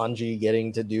like Sanji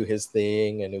getting to do his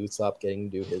thing and Usopp getting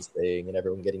to do his thing and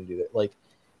everyone getting to do it. Like,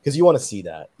 because you want to see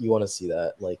that. You want to see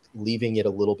that, like leaving it a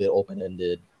little bit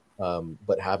open-ended,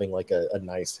 but having like a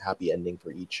nice happy ending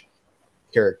for each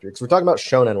character. Because we're talking about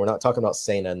shonen, we're not talking about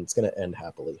seinen. It's going to end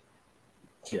happily.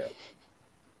 Yeah.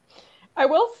 I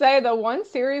will say the one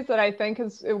series that I think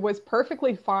was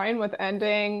perfectly fine with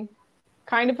ending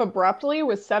kind of abruptly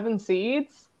was Seven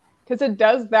Seeds, because it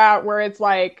does that where it's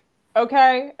like,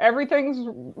 okay,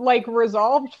 everything's like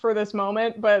resolved for this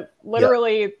moment, but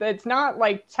literally it's not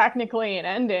like technically an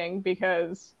ending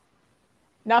because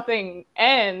nothing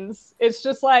ends. It's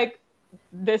just like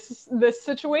this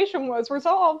situation was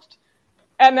resolved.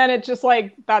 And then it just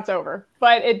like that's over.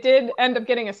 But it did end up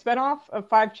getting a spinoff of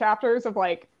 5 chapters of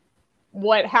like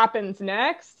what happens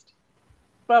next.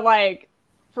 But like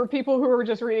for people who were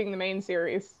just reading the main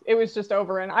series, it was just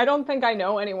over. And I don't think I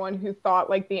know anyone who thought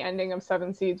like the ending of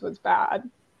Seven Seeds was bad.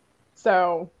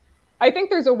 So I think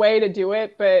there's a way to do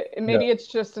it, but maybe it's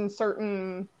just in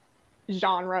certain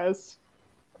genres.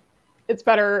 It's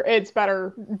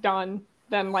better done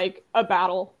than like a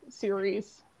battle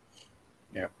series.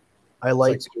 Yeah. I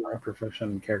like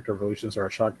profession character evolutions are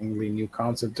a shockingly new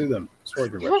concept to them.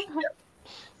 Sword progression.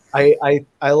 I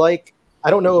like. I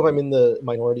don't know if I'm in the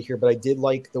minority here, but I did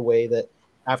like the way that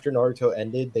after Naruto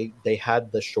ended, they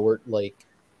had the short like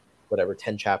whatever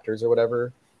 10 chapters or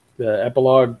whatever. The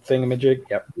epilogue thingamajig.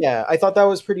 Yep. Yeah, I thought that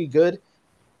was pretty good,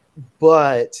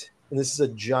 but and this is a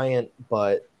giant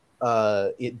but.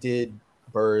 It did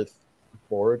birth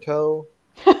Boruto.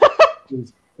 It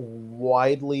was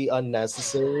widely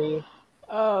unnecessary.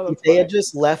 Oh, if they had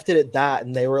just left it at that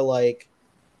and they were like,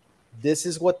 this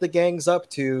is what the gang's up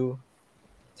to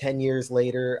 10 years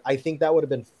later, I think that would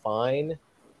have been fine.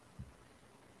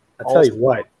 I'll tell you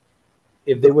what,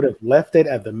 if they would have left it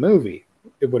at the movie,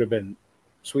 it would have been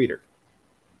sweeter.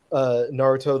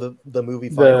 Naruto, the movie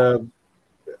final?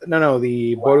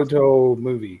 The Boruto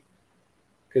movie.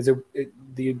 Because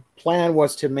the plan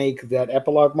was to make that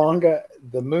epilogue manga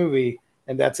the movie,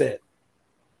 and that's it.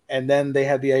 And then they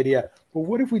had the idea, well,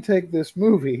 what if we take this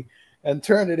movie and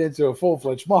turn it into a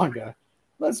full-fledged manga?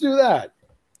 Let's do that.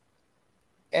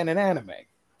 And an anime.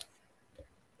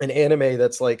 An anime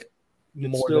that's like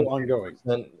ongoing.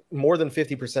 More than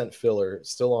 50% filler,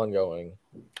 still ongoing.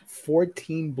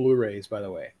 14 Blu-rays, by the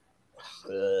way.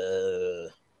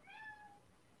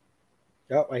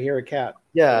 Oh, I hear a cat.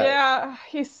 Yeah,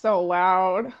 he's so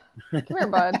loud. Come here,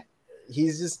 bud.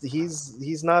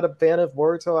 He's not a fan of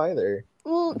Boruto either.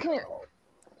 Ooh, come here.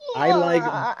 I like.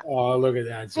 Oh, look at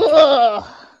that.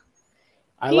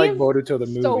 I like Boruto the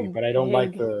movie, but I don't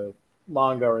like the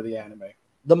manga or the anime.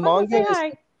 The manga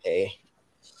is okay.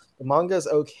 The manga is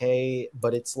okay,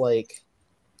 but it's like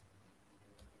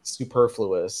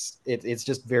superfluous. It's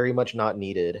just very much not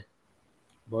needed.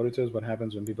 Boruto is what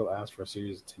happens when people ask for a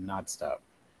series to not stop.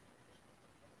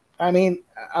 I mean,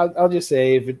 I'll just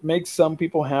say, if it makes some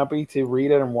people happy to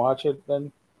read it and watch it,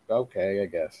 then okay, I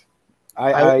guess.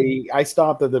 I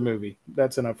stopped at the movie.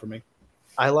 That's enough for me.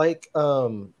 I like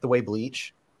the way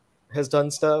Bleach has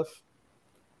done stuff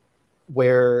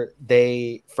where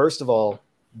they, first of all,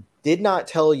 did not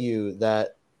tell you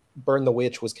that Burn the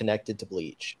Witch was connected to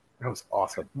Bleach. That was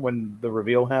awesome. When the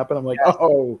reveal happened, I'm like,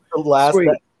 oh, the last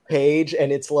page,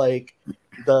 and it's like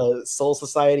the Soul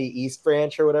Society East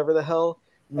branch or whatever the hell.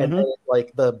 And then,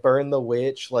 like the Burn the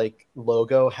Witch like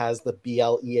logo has the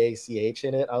BLEACH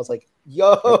in it. I was like,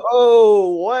 yo,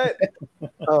 what?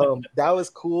 That was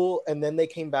cool. And then they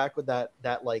came back with that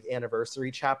like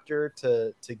anniversary chapter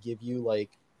to give you like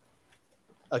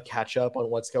a catch up on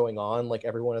what's going on, like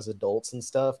everyone as adults and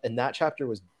stuff. And that chapter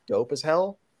was dope as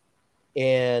hell.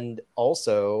 And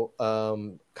also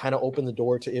kind of opened the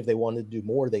door to, if they wanted to do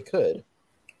more, they could.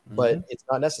 But it's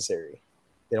not necessary.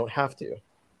 They don't have to.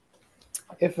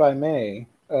 If I may,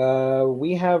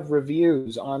 we have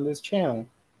reviews on this channel,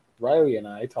 Riley and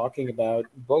I, talking about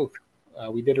both.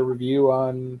 We did a review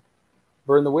on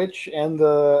Burn the Witch and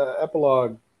the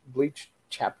epilogue Bleach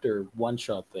chapter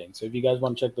one-shot thing. So if you guys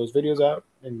want to check those videos out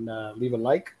and leave a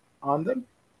like on them,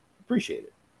 appreciate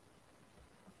it.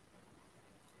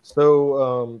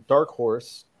 So Dark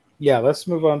Horse. Yeah, let's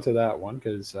move on to that one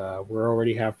because we're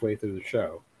already halfway through the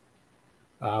show.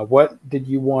 What did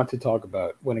you want to talk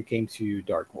about when it came to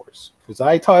Dark Horse? Because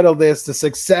I titled this The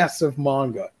Success of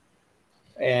Manga.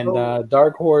 And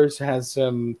Dark Horse has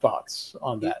some thoughts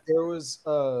on that. There was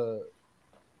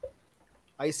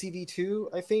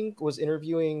ICV2, I think, was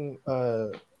interviewing,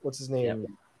 what's his name?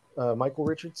 Yep. Michael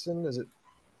Richardson, is it?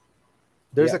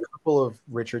 There's a couple of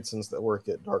Richardsons that work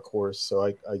at Dark Horse, so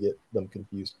I get them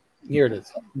confused. Here it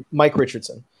is. Mike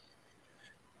Richardson.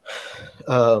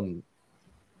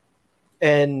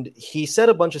 And he said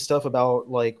a bunch of stuff about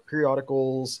like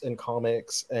periodicals and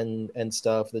comics and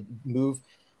stuff that move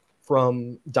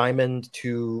from Diamond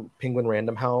to Penguin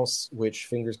Random House, which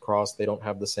fingers crossed they don't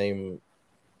have the same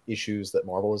issues that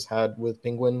Marvel has had with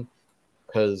Penguin,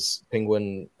 because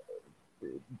Penguin,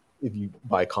 if you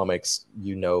buy comics,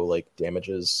 you know, like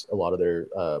damages a lot of their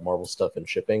Marvel stuff in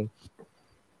shipping.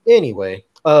 Anyway,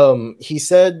 he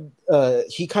said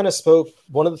he kind of spoke.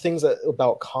 One of the things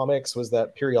about comics was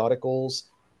that periodicals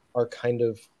are kind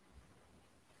of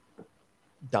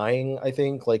dying. I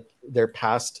think like they're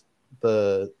past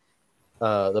the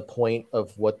point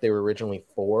of what they were originally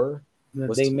for.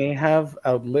 That they may have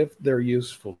outlived their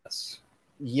usefulness.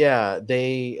 Yeah,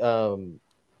 they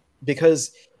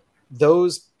because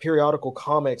those periodical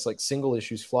comics, like single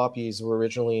issues floppies, were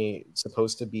originally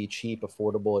supposed to be cheap,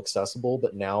 affordable, accessible,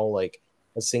 but now like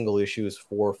a single issue is $4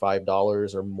 or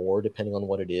 $5 or more depending on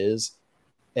what it is,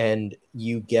 and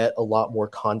you get a lot more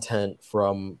content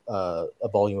from a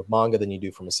volume of manga than you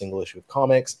do from a single issue of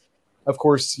comics. Of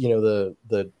course,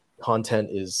 the content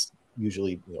is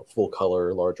usually full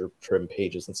color, larger trim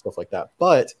pages and stuff like that,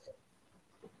 but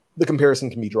the comparison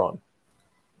can be drawn.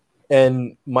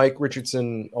 And Mike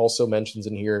Richardson also mentions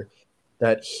in here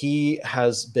that he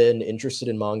has been interested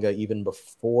in manga even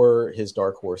before his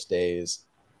Dark Horse days.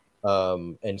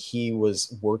 And he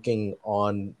was working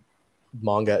on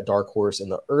manga at Dark Horse in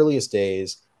the earliest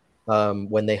days,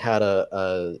 when they had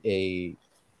an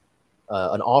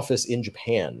office in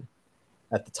Japan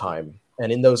at the time.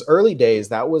 And in those early days,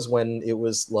 that was when it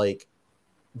was like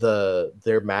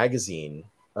their magazine.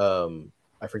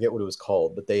 I forget what it was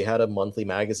called, but they had a monthly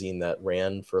magazine that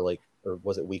ran for like, or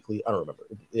was it weekly? I don't remember.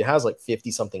 It has like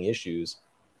 50 something issues.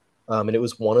 And it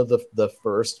was one of the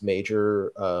first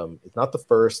major, it's not the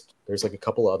first, there's like a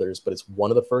couple others, but it's one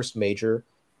of the first major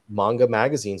manga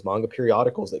magazines, manga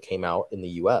periodicals that came out in the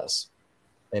US.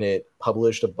 And it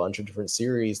published a bunch of different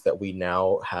series that we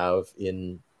now have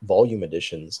in volume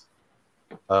editions.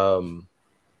 The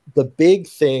big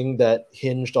thing that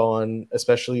hinged on,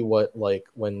 especially what like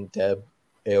when Deb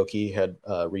Aoki had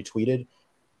retweeted,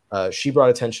 she brought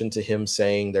attention to him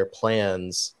saying their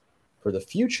plans for the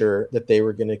future, that they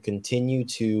were going to continue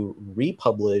to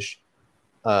republish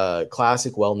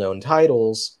classic well-known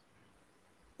titles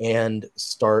and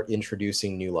start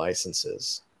introducing new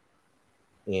licenses.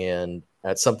 And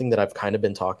that's something that I've kind of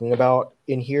been talking about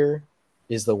in here,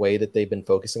 is the way that they've been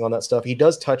focusing on that stuff. He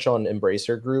does touch on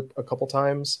Embracer Group a couple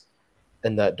times,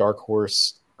 and that Dark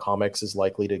Horse Comics is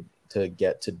likely to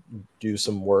get to do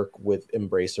some work with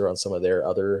Embracer on some of their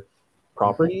other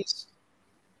properties.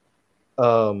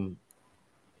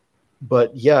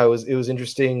 But yeah, it was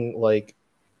interesting, like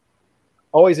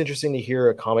always interesting to hear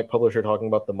a comic publisher talking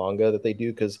about the manga that they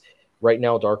do, because right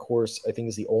now Dark Horse, I think,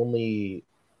 is the only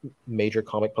major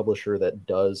comic publisher that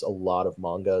does a lot of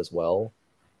manga as well.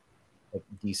 Like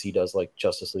DC does like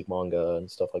Justice League manga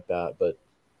and stuff like that, but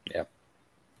yeah.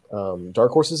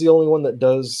 Dark Horse is the only one that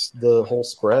does the whole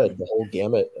spread, the whole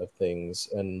gamut of things.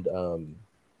 And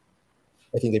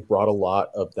I think they brought a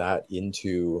lot of that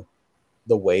into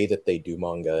the way that they do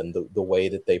manga and the way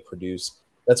that they produce.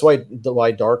 That's why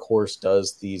Dark Horse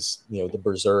does these, the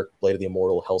Berserk, Blade of the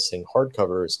Immortal, Hellsing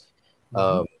hardcovers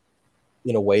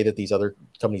in a way that these other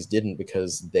companies didn't,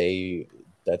 because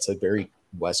that's a very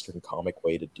Western comic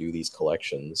way to do these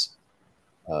collections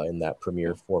in that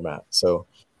premiere format. So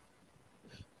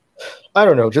I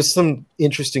don't know, just some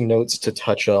interesting notes to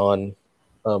touch on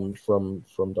from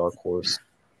Dark Horse.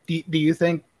 Do you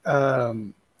think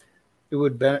it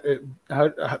would be, how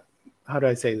do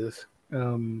I say this?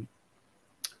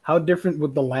 How different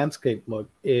would the landscape look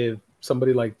if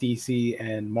somebody like DC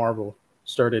and Marvel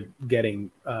started getting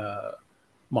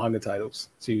manga titles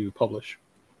to publish?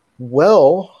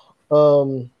 Well,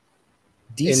 DC,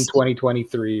 in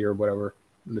 2023 or whatever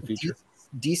in the future.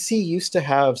 DC used to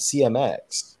have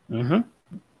CMX.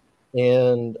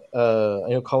 And I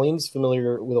know Colleen's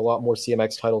familiar with a lot more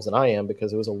CMX titles than I am,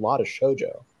 because it was a lot of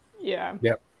shoujo. Yeah.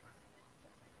 Yep.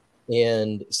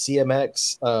 And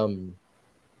CMX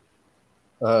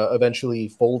eventually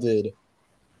folded.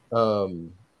 I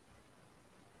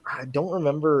don't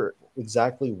remember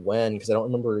exactly when, because I don't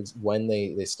remember when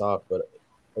they stopped, but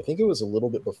I think it was a little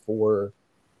bit before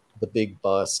the big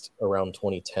bust around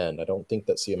 2010. I don't think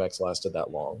that CMX lasted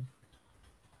that long.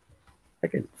 I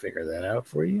can figure that out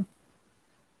for you.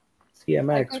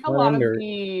 CMX I think a lot of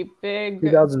the big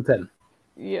 2010.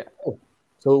 Yeah. Oh,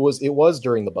 so it was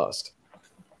during the bust.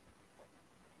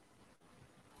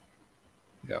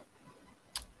 Yeah.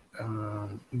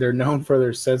 They're known for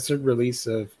their censored release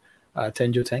of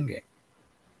Tenjo Tenge.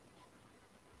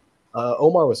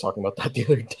 Omar was talking about that the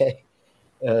other day.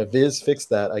 Viz fixed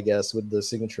that, I guess, with the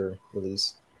signature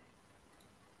release.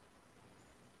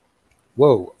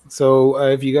 Whoa. So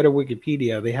if you go to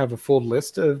Wikipedia, they have a full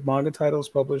list of manga titles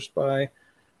published by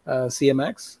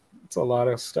CMX. It's a lot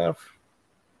of stuff.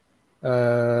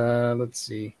 Let's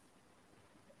see.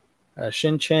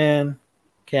 Shin-chan,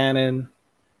 Canon.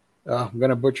 I'm going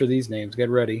to butcher these names. Get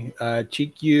ready.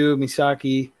 Chikyu,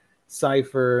 Misaki,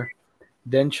 Cypher,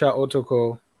 Densha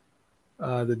Otoko,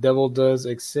 The Devil Does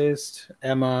Exist,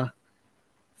 Emma,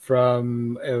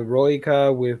 from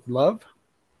Eroica with Love,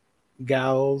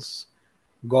 Gals,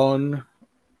 Gon,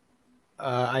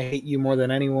 I Hate You More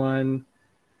Than Anyone,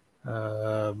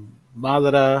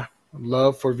 Madara,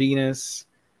 Love for Venus.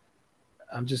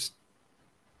 I'm just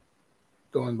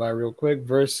going by real quick.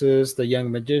 Versus The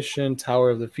Young Magician, Tower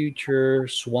of the Future,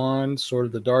 Swan, Sword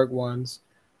of the Dark Ones.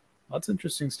 Lots of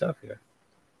interesting stuff here.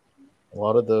 A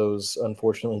lot of those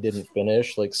unfortunately didn't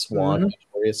finish. Like Swan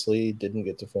notoriously didn't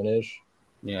get to finish.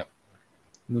 Yeah.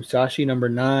 Musashi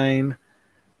 #9,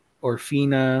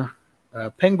 Orfina,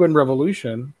 Penguin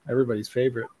Revolution, everybody's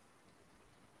favorite.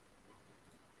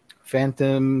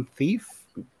 Phantom Thief,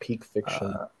 Peak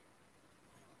fiction.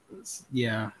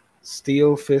 Yeah.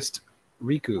 Steel Fist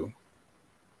Riku,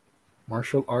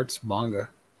 martial arts manga.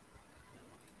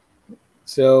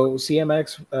 So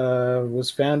CMX was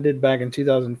founded back in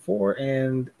 2004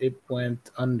 and it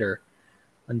went under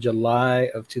in July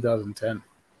of 2010.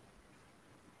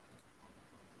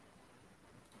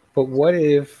 But what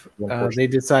if they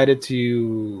decided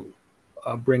to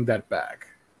bring that back?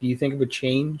 Do you think it would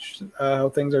change how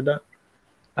things are done?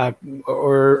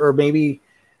 Or maybe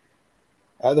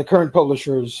the current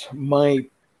publishers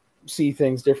might see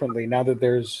things differently now that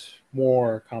there's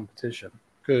more competition?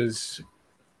 Because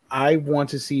I want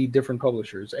to see different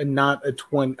publishers and not a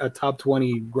top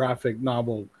 20 graphic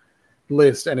novel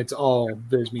list, and it's all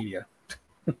Viz Media.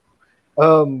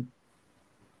 I'm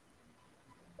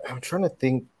trying to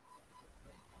think.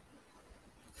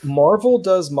 Marvel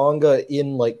does manga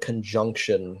in like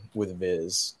conjunction with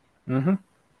Viz. Mm-hmm.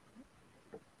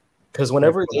 Because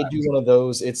whenever they do one of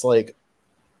those, it's like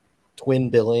twin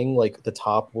billing. Like the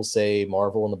top will say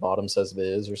Marvel and the bottom says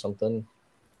Viz or something.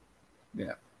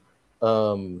 Yeah.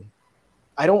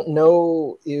 I don't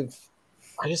know if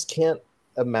I just can't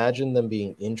imagine them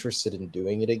being interested in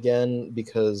doing it again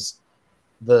because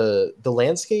the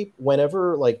landscape,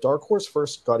 whenever like Dark Horse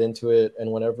first got into it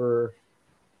and whenever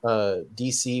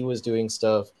DC was doing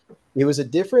stuff, it was a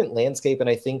different landscape, and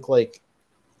I think like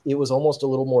it was almost a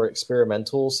little more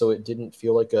experimental, so it didn't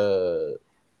feel like a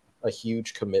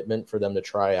huge commitment for them to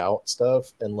try out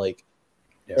stuff, and like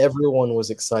everyone was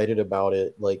excited about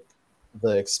it, like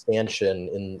the expansion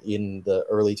in the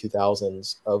early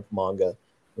 2000s of manga.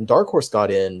 When Dark Horse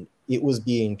got in, it was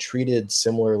being treated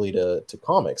similarly to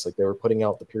comics. Like they were putting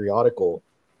out the periodical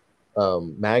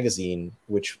magazine,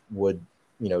 which would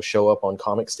show up on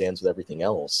comic stands with everything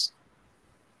else.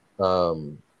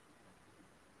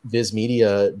 Viz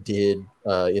Media did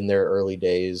in their early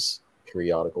days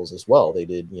periodicals as well. They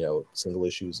did single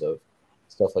issues of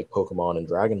stuff like Pokemon and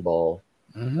Dragon Ball.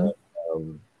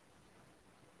 Mm-hmm.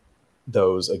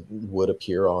 Those would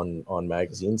appear on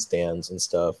magazine stands and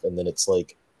stuff, and then it's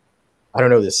like, I don't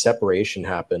know, this separation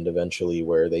happened eventually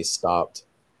where they stopped.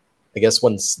 I guess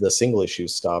when the single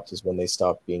issues stopped is when they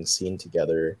stopped being seen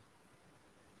together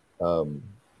in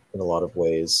a lot of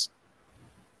ways.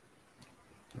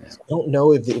 So I don't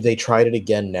know if they tried it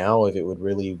again now, if it would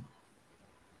really.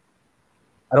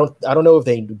 I don't know if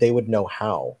they would know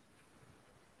how,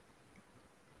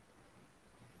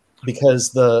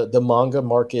 because the manga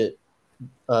market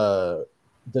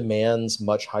demands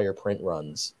much higher print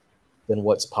runs than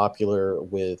what's popular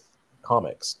with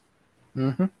comics.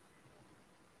 Mm-hmm.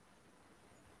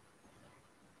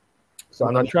 So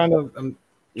I'm trying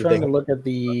to look at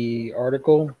the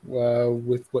article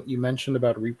with what you mentioned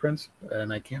about reprints,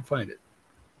 and I can't find it.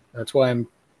 That's why I'm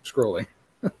scrolling.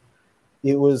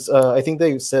 It was, I think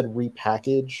they said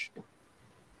repackage,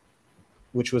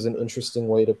 which was an interesting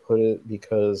way to put it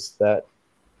because that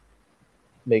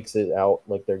makes it out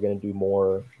like they're going to do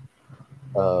more.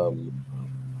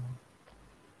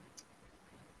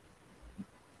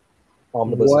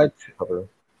 Omnibus cover.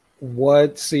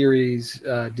 What series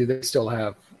do they still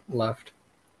have left?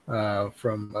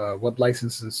 From what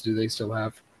licenses do they still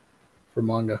have for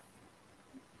manga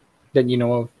that you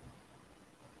know of,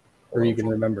 or you can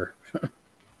remember?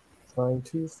 Trying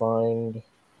to find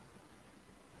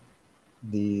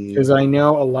because I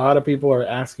know a lot of people are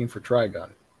asking for Trigun.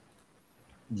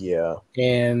 Yeah.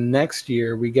 And next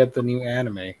year we get the new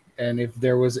anime, and if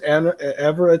there was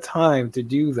ever a time to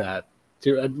do that,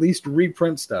 to at least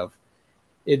reprint stuff,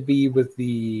 it'd be with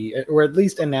or at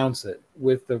least announce it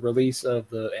with the release of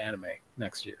the anime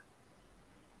next year.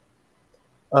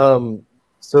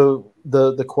 So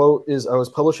the quote is, "I was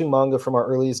publishing manga from our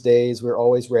earliest days. We're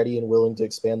always ready and willing to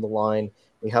expand the line.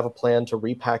 We have a plan to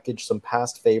repackage some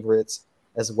past favorites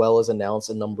as well as announce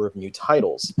a number of new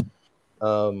titles."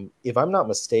 If I'm not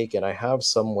mistaken, I have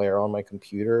somewhere on my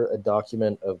computer a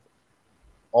document of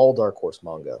all Dark Horse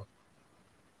manga.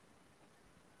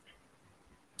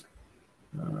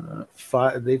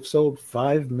 They've sold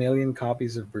 5 million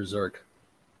copies of Berserk.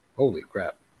 Holy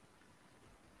crap.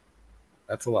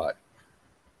 That's a lot.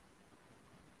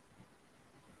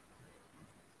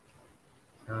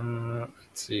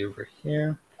 Let's see over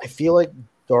here. I feel like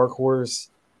Dark Horse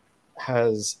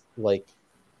has like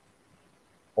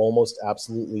almost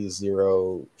absolutely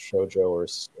zero shoujo or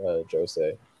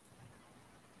josei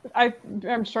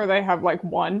I'm sure they have like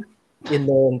one. in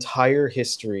their entire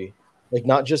history. Like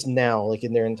not just now, like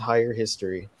in their entire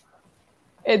history.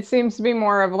 It seems to be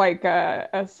more of like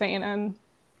a seinen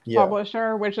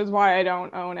publisher, which is why I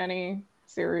don't own any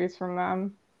series from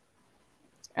them.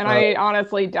 And I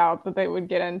honestly doubt that they would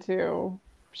get into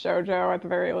shoujo at the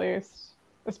very least,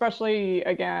 especially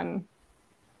again.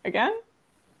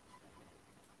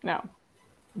 No.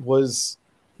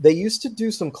 They used to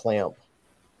do some Clamp.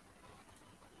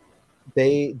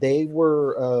 They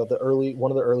were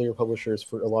one of the earlier publishers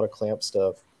for a lot of Clamp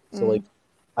stuff. So like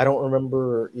I don't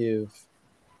remember if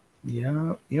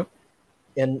yep.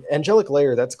 And Angelic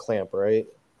Layer, that's Clamp, right?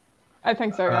 I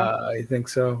think so, yeah. I think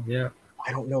so, yeah.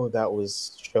 I don't know if that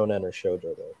was shonen or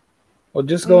shoujo though. Well,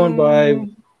 just going by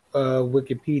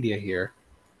Wikipedia here,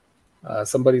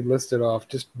 somebody listed off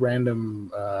just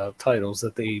random titles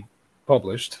that they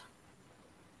published.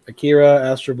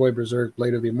 Akira, Astro Boy, Berserk,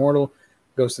 Blade of the Immortal,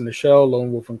 Ghost in the Shell,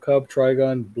 Lone Wolf and Cub,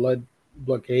 Trigun,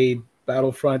 Blockade,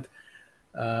 Battlefront,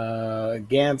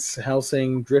 Gantz,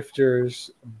 Helsing,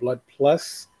 Drifters, Blood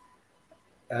Plus,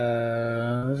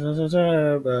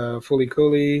 Fully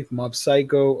Cooley, Mob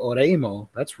Psycho, Oreimo.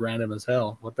 That's random as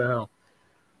hell. What the hell?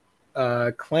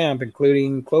 Clamp,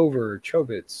 including Clover,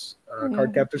 Chobits,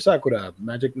 Cardcaptor Sakura,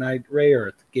 Magic Knight Ray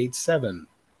Earth, Gate 7.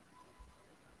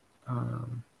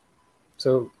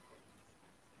 So,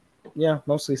 yeah,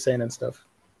 mostly seinen stuff.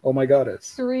 Oh my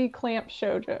goddess. 3 Clamp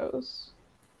shoujos.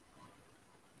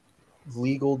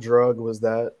 Legal Drug, was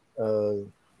that?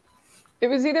 It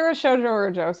was either a shoujo or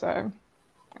a josei.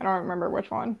 I don't remember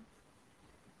which one.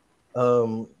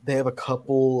 They have a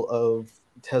couple of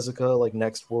Tezuka, like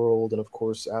Next World, and of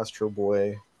course Astro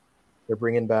Boy. They're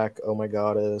bringing back Oh My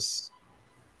Goddess.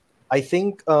 I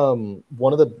think one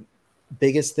of the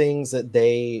biggest things that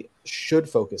they should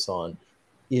focus on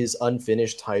is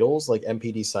unfinished titles like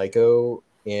MPD Psycho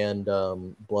and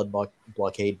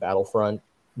Blockade Battlefront.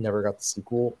 Never got the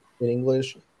sequel in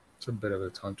English. It's a bit of a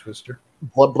tongue twister.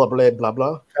 Blood blah blah blah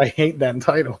blah. I hate that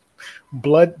title.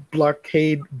 Blood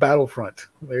Blockade Battlefront.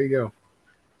 There you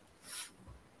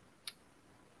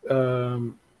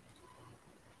go.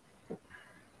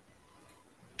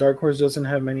 Dark Horse doesn't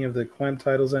have many of the Clamp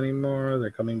titles anymore.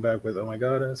 They're coming back with Oh My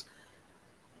Goddess.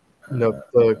 No,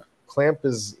 the Clamp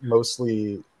is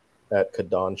mostly at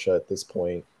Kodansha at this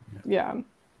point. Yeah.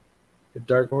 If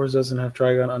Dark Horse doesn't have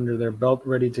Trigun under their belt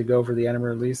ready to go for the anime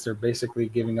release, they're basically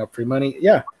giving up free money.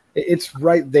 Yeah, it's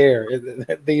right there.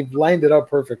 They've lined it up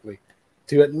perfectly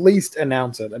to at least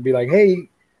announce it and be like, hey,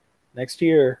 next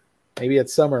year, maybe at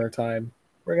summertime,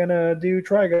 we're going to do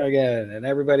Trigun again, and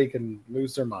everybody can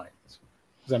lose their minds.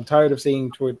 Because I'm tired of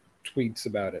seeing tweets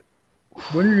about it.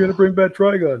 When are you going to bring back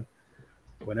Trigun?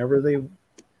 Whenever they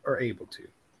are able to,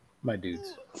 my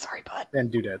dudes. Sorry, bud.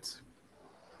 And dudettes.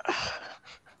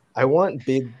 I want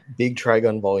big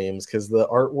Trigun volumes because the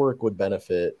artwork would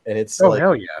benefit, and it's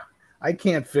hell yeah! I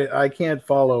can't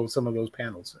follow some of those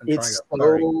panels. It's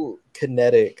so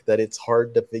kinetic that it's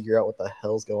hard to figure out what the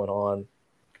hell's going on.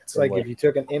 It's like if you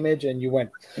took an image and you went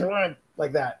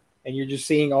like that, and you're just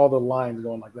seeing all the lines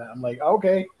going like that. I'm like,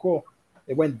 okay, cool.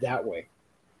 It went that way.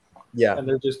 Yeah, and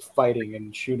they're just fighting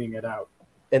and shooting it out.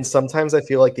 And sometimes I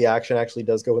feel like the action actually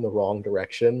does go in the wrong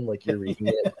direction. Like you're reading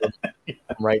it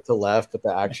from right to left, but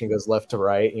the action goes left to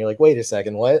right. And you're like, wait a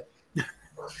second, what?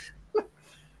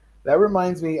 That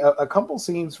reminds me a couple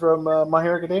scenes from My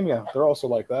Hero Academia. They're also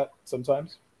like that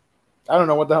sometimes. I don't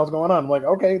know what the hell's going on. I'm like,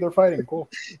 okay, they're fighting. Cool.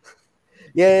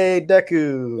 Yay,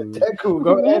 Deku. Deku,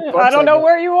 go ahead. I don't know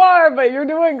where you are, but you're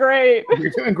doing great.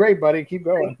 You're doing great, buddy. Keep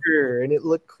going. And it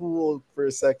looked cool for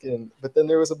a second, but then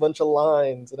there was a bunch of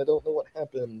lines, and I don't know what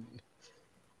happened.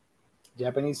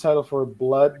 Japanese title for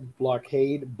Blood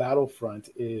Blockade Battlefront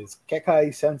is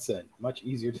Kekai Sensen. Much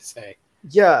easier to say.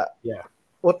 Yeah. Yeah.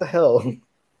 What the hell?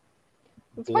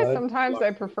 That's why sometimes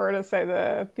I prefer to say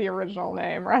the original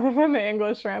name rather than the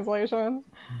English translation.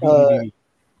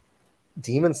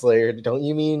 Demon Slayer, don't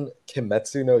you mean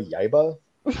Kimetsu no Yaiba?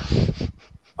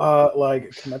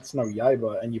 Like Kimetsu no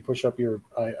Yaiba, and you push up your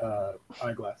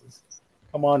eyeglasses.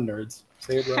 Come on, nerds.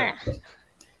 Say it right.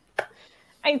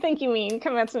 I think you mean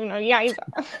Kimetsu no Yaiba.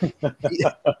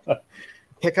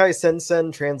 Kekai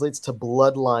Sensen translates to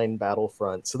Bloodline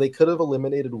Battlefront, so they could have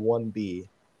eliminated 1B.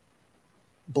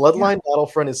 Bloodline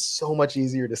Battlefront is so much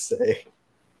easier to say.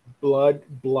 Blood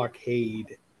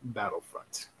Blockade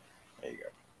Battlefront. There you go.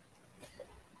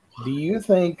 Do you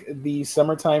think the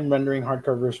summertime rendering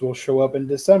hardcovers will show up in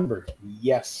December?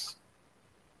 Yes.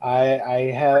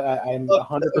 I'm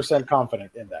 100%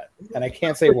 confident in that, and I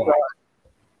can't say why.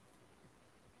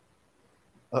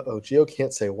 Gio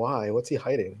can't say why. What's he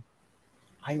hiding?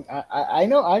 I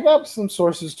know I got some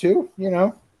sources too. You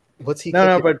know, What's he?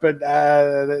 no, cooking?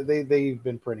 but they've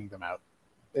been printing them out.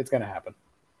 It's gonna happen.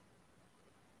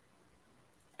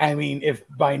 I mean, if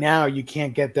by now you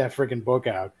can't get that freaking book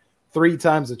out, 3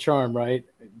 times the charm, right?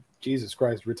 Jesus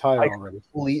Christ, retire already.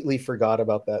 Completely forgot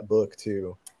about that book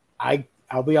too.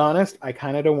 I'll be honest, I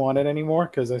kind of don't want it anymore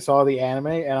because I saw the anime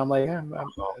and I'm like,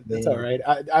 it's all right.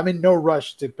 I'm in no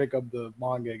rush to pick up the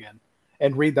manga again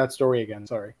and read that story again.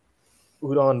 Sorry.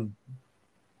 Udon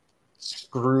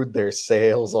screwed their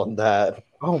sales on that.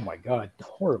 Oh my god,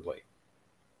 horribly.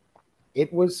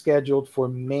 It was scheduled for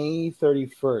May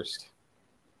 31st,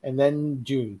 and then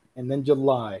June, and then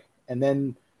July, and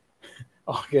then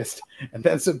August, and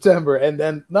then September, and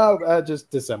then just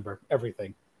December,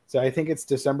 everything. So I think it's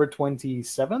December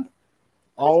 27th.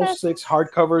 All 6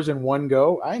 hardcovers in one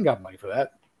go. I ain't got money for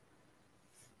that.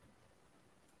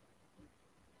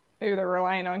 Maybe they're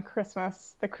relying on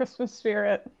Christmas, the Christmas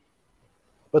spirit.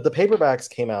 But the paperbacks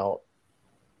came out.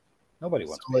 Nobody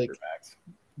wants paperbacks.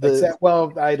 Except,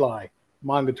 well, I lie.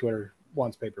 Manga Twitter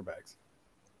wants paperbacks.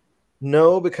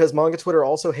 No, because manga Twitter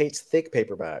also hates thick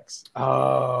paperbacks.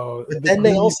 Oh. But then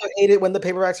they also hate it when the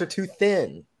paperbacks are too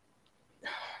thin.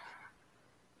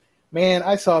 Man,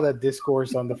 I saw that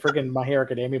discourse on the freaking My Hero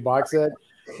Academia box set.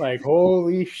 Like,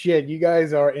 holy shit, you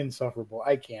guys are insufferable.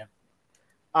 I can't.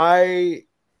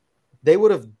 They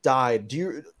would have died. Do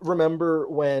you remember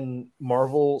when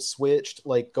Marvel switched,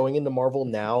 like going into Marvel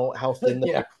Now, how thin the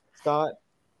paperbacks got?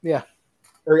 Yeah.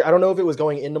 Or I don't know if it was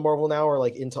going into Marvel Now or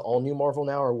like into all new Marvel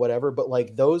Now or whatever, but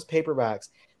like those paperbacks,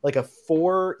 like a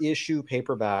 4-issue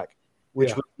paperback,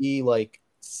 which would be like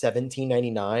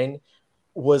 $17.99,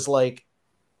 was like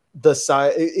the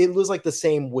size. It was like the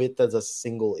same width as a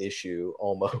single issue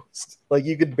almost. Like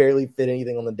you could barely fit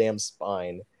anything on the damn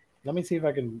spine. Let me see if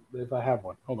I have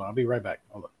one. Hold on, I'll be right back.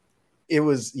 Hold on. It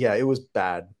was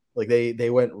bad. Like they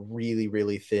went really,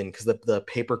 really thin because the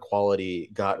paper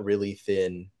quality got really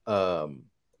thin.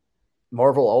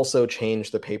 Marvel also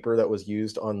changed the paper that was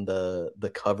used on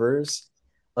the covers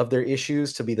of their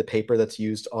issues to be the paper that's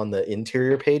used on the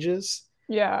interior pages.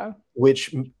 Yeah.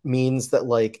 Which means that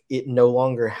like it no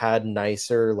longer had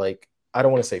nicer, like I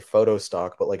don't want to say photo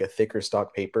stock, but like a thicker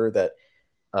stock paper that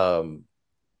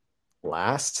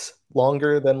lasts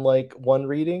longer than like one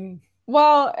reading.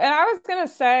 Well, and I was gonna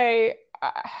say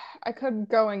I could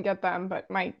go and get them, but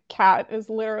my cat is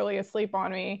literally asleep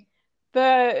on me.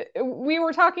 We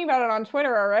were talking about it on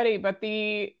Twitter already, but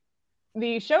the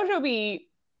Shoujo Beat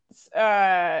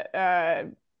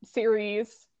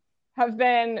series have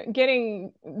been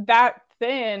getting that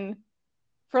thin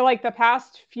for like the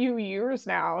past few years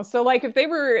now. So like if they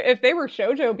were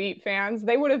Shoujo Beat fans,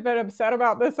 they would have been upset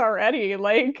about this already.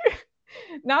 Like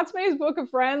Natsume's Book of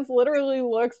Friends literally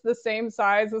looks the same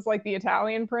size as like the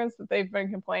Italian prints that they've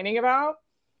been complaining about.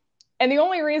 And the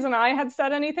only reason I had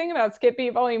said anything about Skip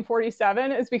Beat Volume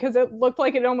 47 is because it looked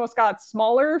like it almost got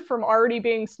smaller from already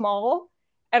being small.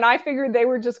 And I figured they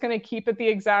were just going to keep it the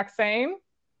exact same.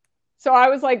 So I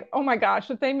was like, oh my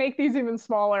gosh, if they make these even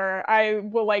smaller, I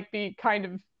will like be kind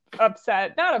of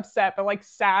upset. Not upset, but like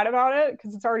sad about it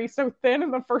because it's already so thin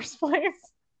in the first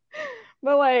place.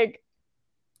 But like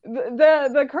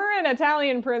the current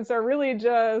Italian prints are really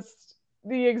just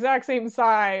the exact same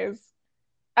size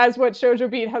as what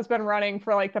Shoujo Beat has been running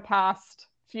for like the past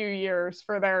few years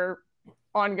for their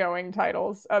ongoing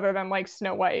titles, other than like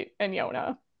Snow White and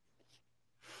Yona.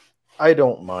 I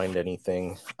don't mind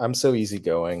anything. I'm so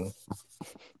easygoing.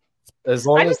 As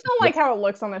long I as just don't like how it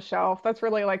looks on the shelf. That's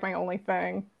really like my only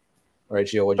thing. All right,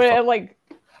 Gio, but like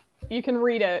you can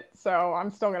read it, so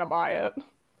I'm still gonna buy it.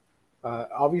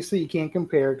 Obviously, you can't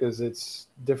compare because it's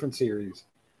different series.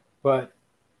 But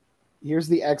here's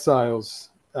the Exiles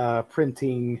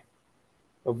printing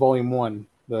of Volume 1,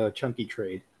 the chunky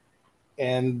trade.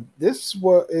 And this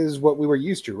is what we were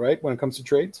used to, right? When it comes to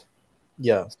trades?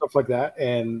 Yeah. Stuff like that.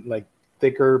 And like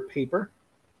thicker paper.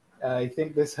 I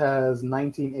think this has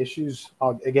 19 issues.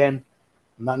 Again,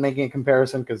 I'm not making a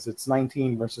comparison because it's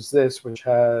 19 versus this, which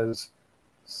has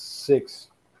 6.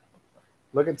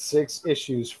 Look at 6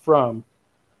 issues from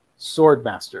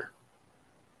Swordmaster.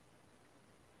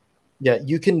 Yeah,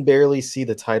 you can barely see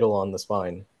the title on the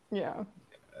spine. Yeah.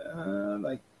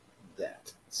 Like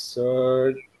that.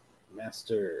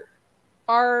 Swordmaster.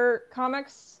 Are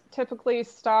comics typically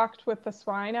stocked with the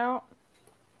spine out?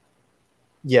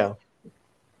 Yeah.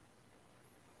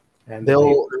 And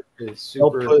they'll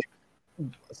super... put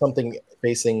something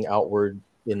facing outward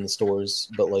in the stores,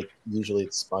 but like usually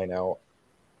it's spine out.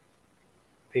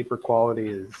 paper quality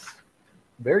is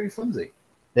very flimsy.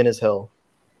 Thin as hell.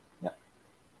 Yeah.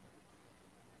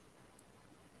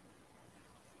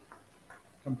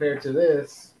 Compared to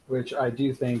this, which I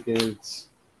do think is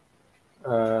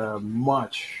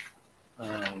much.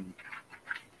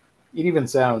 It even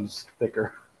sounds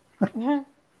thicker.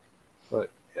 But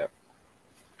yeah.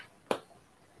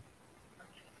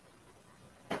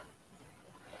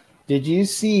 Did you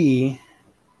see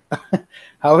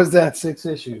how is that 6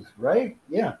 issues, right?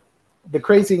 Yeah. The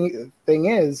crazy thing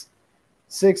is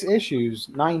 6 issues,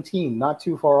 19, not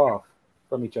too far off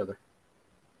from each other.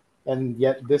 And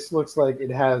yet this looks like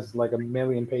it has like a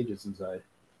million pages inside.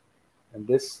 And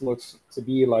this looks to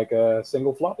be like a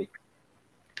single floppy.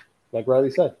 Like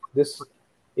Riley said, this,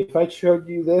 if I showed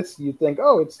you this, you'd think,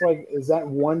 oh, it's like, is that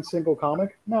one single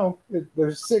comic? No,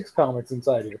 there's 6 comics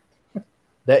inside here.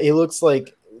 That it looks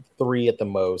like 3 at the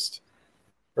most.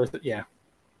 Yeah.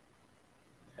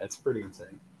 That's pretty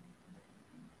insane.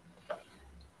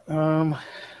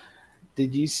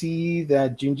 Did you see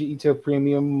that Junji Ito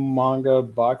Premium Manga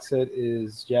box set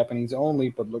is Japanese only,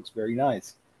 but looks very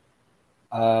nice?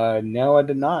 No, I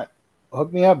did not.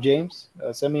 Hook me up, James.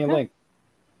 Send me a link.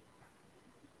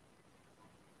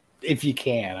 If you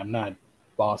can. I'm not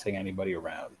bossing anybody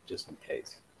around, just in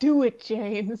case. Do it,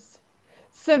 James.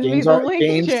 Send me the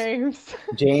link, James.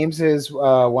 James is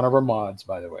one of our mods,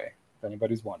 by the way, if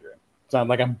anybody's wondering. It's not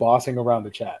like I'm bossing around the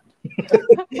chat.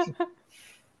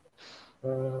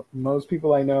 Most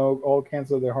people I know all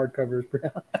cancel their hardcovers.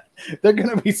 They're going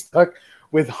to be stuck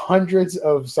with hundreds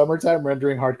of summertime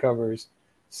rendering hardcovers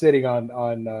sitting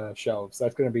on shelves.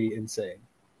 That's going to be insane.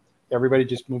 Everybody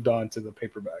just moved on to the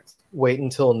paperbacks. Wait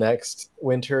until next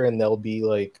winter and they'll be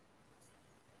like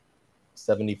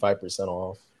 75%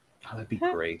 off. Oh, that'd be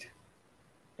great.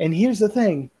 And here's the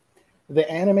thing. The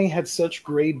anime had such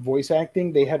great voice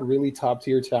acting. They had really top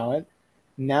tier talent.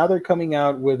 Now they're coming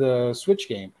out with a Switch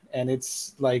game. And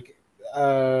it's like,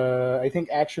 I think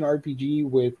action RPG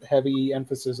with heavy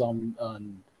emphasis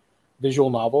on visual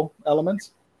novel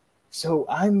elements. So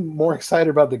I'm more excited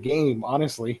about the game,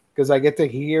 honestly, because I get to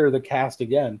hear the cast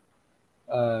again.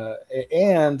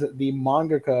 And the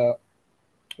mangaka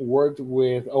worked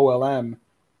with OLM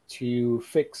to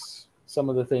fix some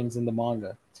of the things in the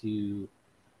manga, to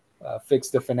fix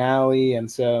the finale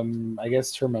and some, I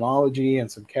guess, terminology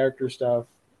and some character stuff.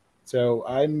 So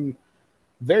I'm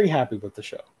very happy with the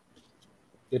show.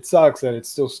 It sucks that it's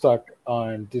still stuck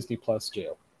on Disney Plus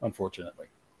jail, unfortunately.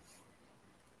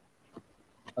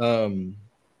 Link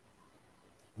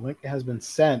has been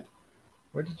sent.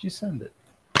 Where did you send it?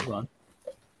 Hold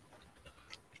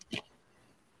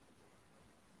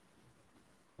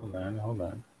on. Hold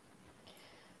on.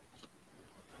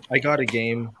 I got a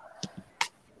game.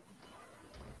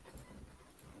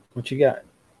 What you got?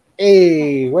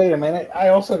 Hey, wait a minute. I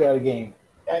also got a game.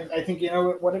 And I think you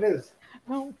know what it is.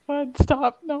 No, bud,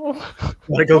 stop. No.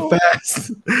 Gotta go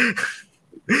fast.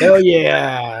 Hell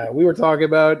yeah. We were talking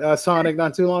about Sonic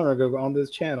not too long ago on this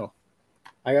channel.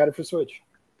 I got it for Switch.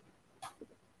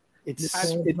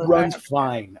 It runs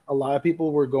fine. A lot of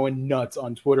people were going nuts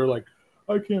on Twitter like,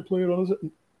 I can't play it on this.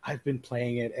 I've been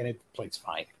playing it and it plays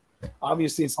fine.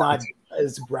 Obviously, it's not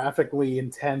as graphically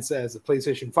intense as the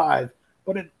PlayStation 5,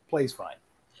 but it plays fine.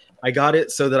 I got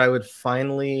it so that I would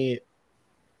finally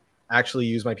actually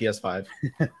use my PS5.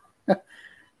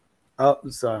 Oh,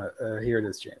 so here it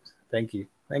is, James. Thank you,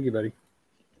 buddy.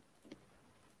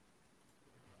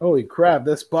 Holy crap!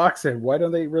 This box set. Why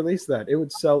don't they release that? It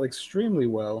would sell extremely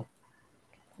well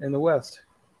in the West.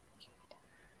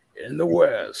 In the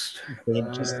West, They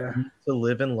just need to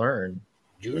live and learn.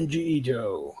 Junji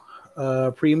Ito,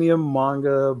 premium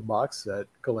manga box set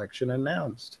collection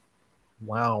announced.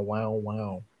 Wow.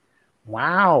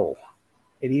 Wow!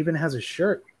 It even has a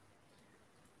shirt.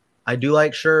 I do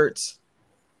like shirts.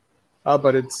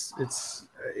 But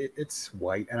it's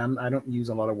white, and I don't use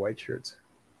a lot of white shirts.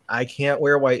 I can't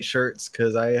wear white shirts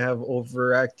because I have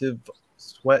overactive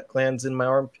sweat glands in my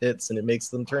armpits, and it makes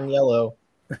them turn yellow.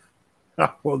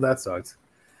 Well, that sucks.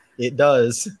 It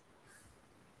does.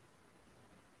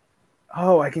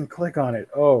 Oh, I can click on it.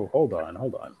 Oh, hold on.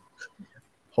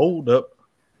 Hold up.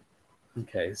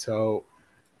 Okay, so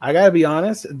I gotta be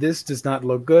honest. This does not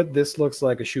look good. This looks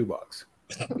like a shoebox.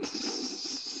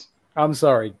 I'm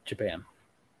sorry, Japan.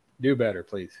 Do better,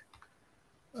 please.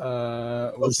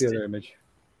 What's the other image?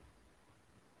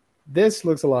 This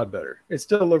looks a lot better. It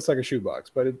still looks like a shoebox,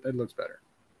 but it looks better.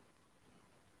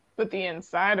 But the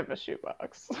inside of a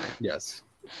shoebox. Yes.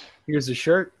 Here's the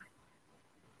shirt.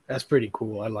 That's pretty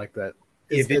cool. I like that.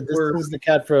 This is the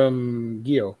cat from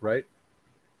Gyo, right?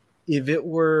 If it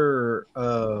were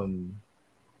a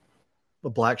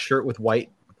black shirt with white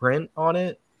print on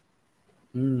it.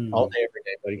 All Mm. day, every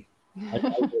day, buddy. I do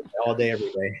it all day,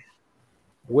 every day.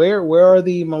 Where are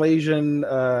the Malaysian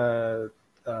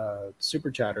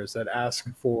super chatters that ask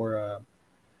for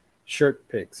shirt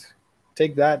pics?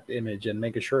 Take that image and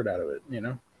make a shirt out of it.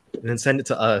 And then send it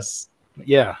to us.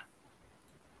 Yeah.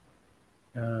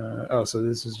 So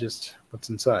this is just what's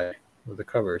inside with the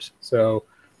covers. So,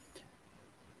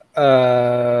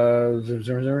 I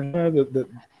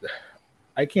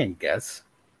can't guess.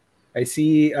 I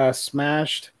see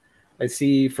Smashed. I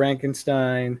see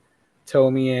Frankenstein,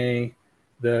 Tomie,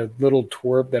 the little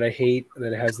twerp that I hate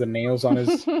that has the nails on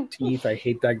his teeth. I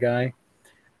hate that guy.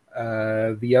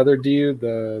 The other dude,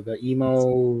 the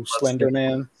emo Slender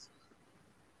Man,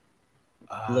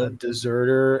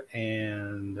 Deserter,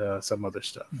 and some other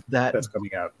stuff that's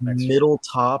coming out next year. Middle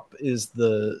top is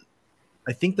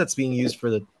I think that's being used for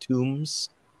the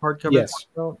Tombs hardcover. Yes,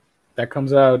 that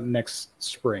comes out next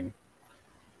spring.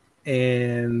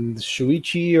 And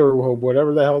Shuichi, or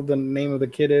whatever the hell the name of the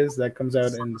kid is, that comes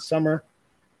out in the summer.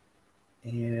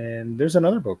 And there's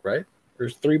another book, right?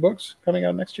 There's 3 books coming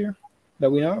out next year that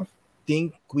we know of. I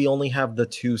think we only have the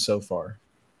 2 so far.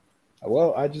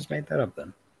 Well, I just made that up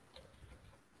then.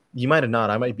 You might have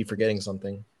not. I might be forgetting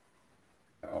something.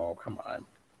 Oh, come on.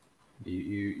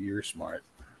 You're smart.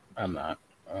 I'm not.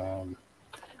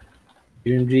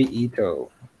 Junji Ito.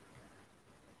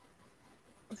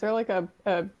 Is there like a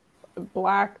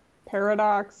Black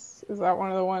Paradox? Is that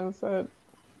one of the ones that...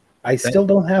 I still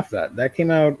don't have that. That came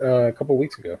out a couple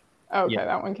weeks ago. Oh, okay,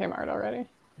 that one came out already.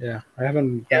 Yeah, I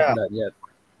haven't gotten that yet.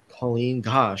 Colleen,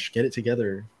 gosh, get it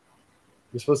together.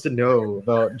 You're supposed to know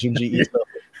about Junji Ito.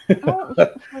 I don't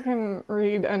fucking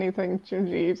read anything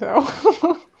Junji Ito.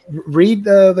 Read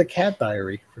the Cat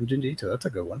Diary from Junji Ito. That's a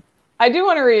good one. I do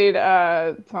want to read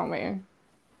Tomie.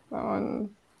 That one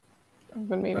I've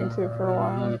been meaning to for a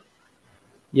while.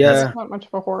 Yeah. I'm not much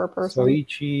of a horror person.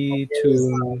 Soichi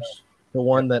Tombs. The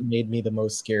one that made me the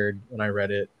most scared when I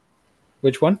read it.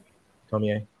 Which one?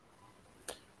 Tomie.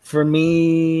 For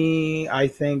me, I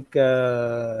think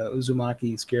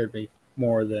Uzumaki scared me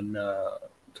more than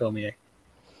Tomie.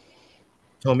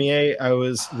 Tomie, I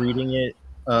was reading it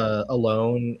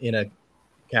alone in a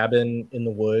cabin in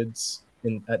the woods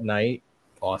at night.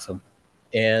 Awesome.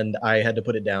 And I had to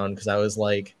put it down because I was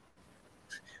like,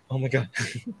 oh my God.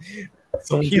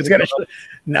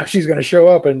 Now she's gonna show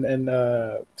up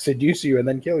and seduce you and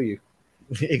then kill you.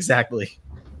 Exactly.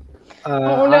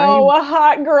 Oh no, a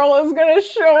hot girl is gonna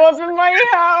show up in my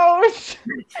house.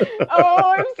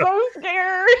 Oh, I'm so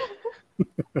scared.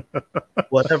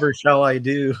 Whatever shall I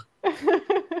do?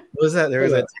 What was that? There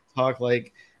was that TikTok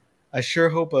like, I sure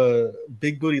hope a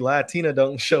big booty Latina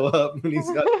don't show up when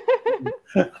he's got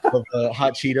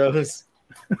hot Cheetos.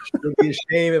 It would be a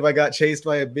shame if I got chased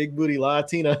by a big booty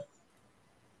Latina.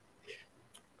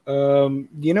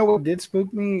 You know what did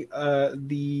spook me?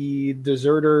 The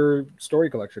Deserter story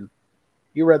collection.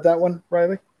 You read that one,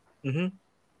 Riley? Mm-hmm.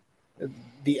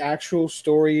 The actual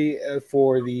story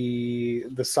for the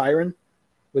Siren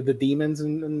with the demons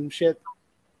and shit.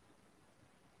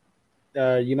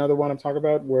 You know the one I'm talking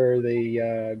about, where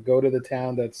they go to the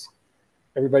town that's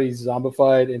everybody's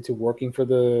zombified into working for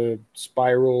the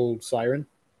Spiral Siren.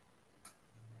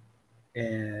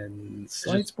 And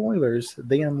slight spoilers,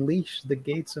 they unleash the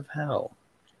gates of hell.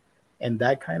 And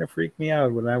that kind of freaked me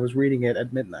out when I was reading it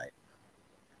at midnight.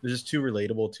 They're just too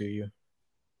relatable to you.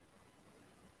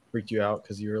 Freaked you out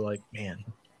because you were like, man,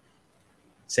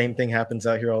 same thing happens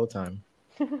out here all the time.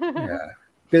 Yeah.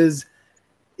 Because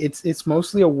it's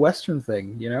mostly a Western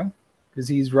thing, you know? Because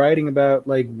he's writing about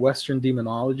like Western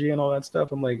demonology and all that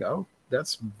stuff. I'm like, oh,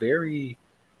 that's very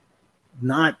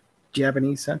not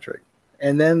Japanese centric.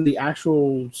 And then the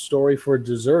actual story for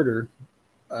Deserter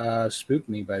spooked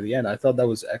me by the end. I thought that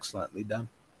was excellently done.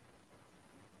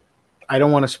 I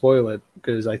don't want to spoil it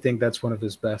because I think that's one of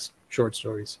his best short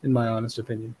stories, in my honest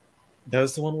opinion. That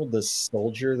was the one with the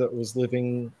soldier that was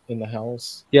living in the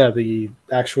house? Yeah, the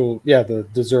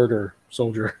Deserter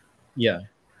soldier. Yeah.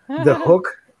 The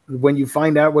hook, when you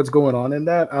find out what's going on in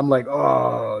that, I'm like,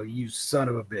 oh, you son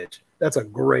of a bitch. That's a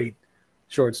great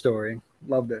short story.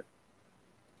 Loved it.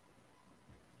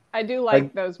 I do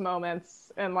like those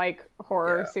moments in like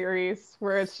horror series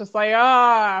where it's just like,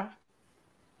 I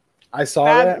saw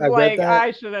that. I read that.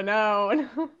 I should have known.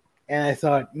 And I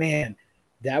thought, man,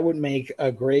 that would make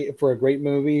a great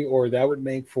movie, or that would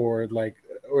make for like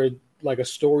a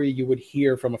story you would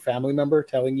hear from a family member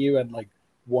telling you at like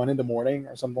 1 a.m.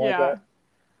 or something like that.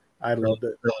 I loved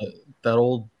it. That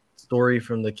old story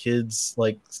from the kids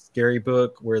like scary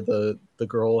book where the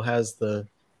girl has the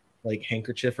like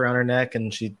handkerchief around her neck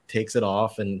and she takes it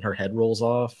off and her head rolls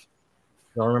off.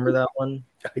 Y'all remember that one?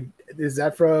 Is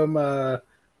that from?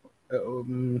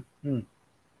 Um, hmm.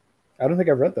 I don't think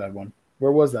I've read that one.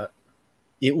 Where was that?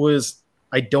 It was.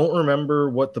 I don't remember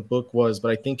what the book was,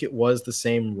 but I think it was the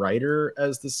same writer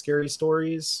as the Scary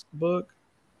Stories book.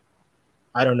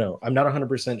 I don't know. I'm not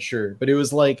 100% sure, but it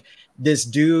was like this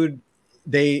dude.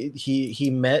 He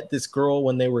met this girl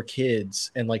when they were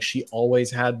kids, and like she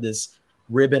always had this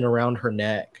ribbon around her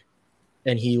neck,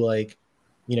 and he like,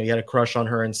 he had a crush on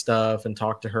her and stuff, and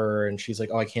talked to her, and she's like,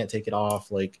 "Oh, I can't take it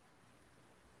off. Like,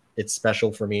 it's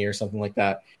special for me," or something like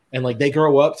that. And like they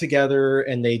grow up together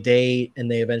and they date and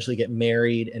they eventually get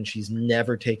married, and she's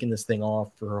never taken this thing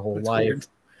off for her whole That's life. weird.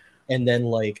 And then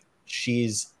like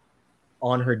she's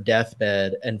on her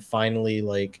deathbed, and finally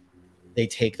like they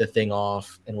take the thing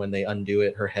off, and when they undo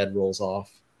it, her head rolls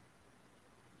off.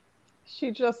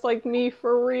 She just like me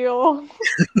for real.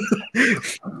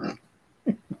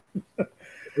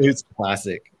 It's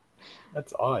classic.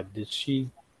 That's odd. Did she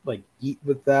like eat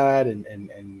with that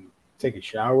and take a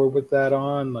shower with that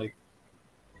on? Like,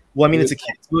 Well, I mean, it's a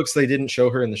kid's book, so they didn't show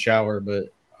her in the shower, but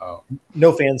oh,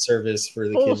 no fan service for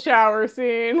the Full kids. shower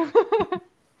scene.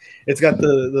 It's got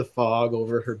the fog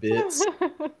over her bits.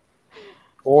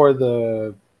 or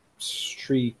the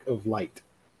streak of light,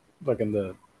 like in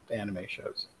the anime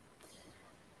shows.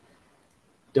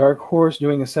 Dark Horse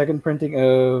doing a second printing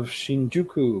of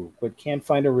Shinjuku, but can't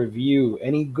find a review.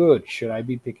 Any good? Should I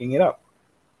be picking it up?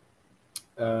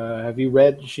 Have you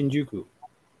read Shinjuku?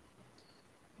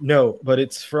 No, but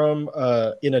it's from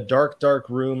In a Dark, Dark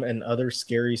Room and Other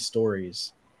Scary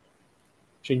Stories.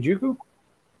 Shinjuku?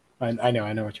 I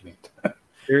know what you mean.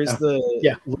 There's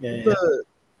yeah.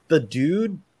 the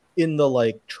dude in the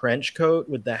like trench coat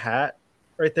with the hat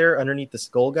right there underneath the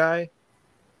skull guy.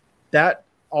 That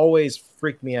always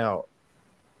freaked me out.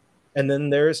 And then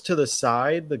there's to the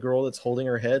side the girl that's holding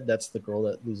her head. That's the girl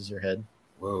that loses her head.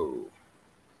 Whoa.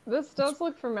 This does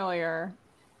look familiar.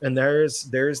 And there's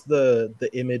the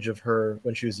image of her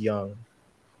when she was young,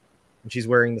 and she's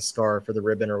wearing the scarf or the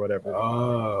ribbon or whatever.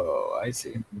 Oh, I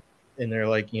see. And they're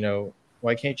like,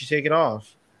 why can't you take it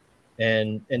off?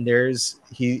 And there's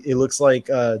it looks like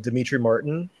Dimitri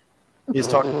Martin is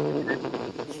talking,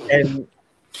 and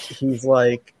he's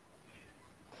like,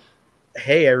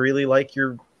 hey, I really like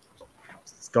your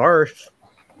scarf,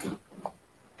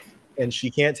 and she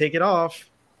can't take it off.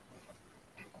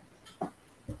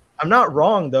 I'm not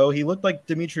wrong though. He looked like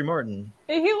Dimitri Martin.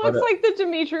 He looks like the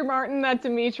Dimitri Martin that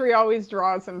Dimitri always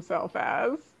draws himself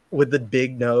as. With the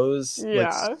big nose,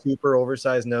 like super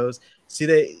oversized nose. See,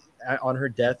 they on her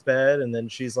deathbed, and then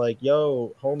she's like,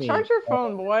 "Yo, homie, charge your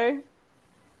phone, boy."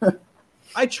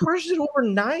 I charged it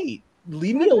overnight.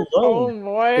 Leave me alone, phone,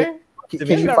 boy. Can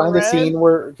you find the scene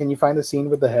where? Can you find the scene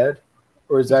with the head,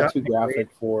 or is that too graphic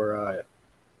for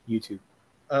YouTube?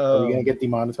 Are we gonna get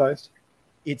demonetized?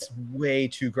 It's way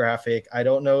too graphic. I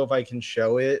don't know if I can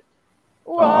show it.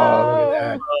 Whoa. Oh, look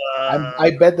at that.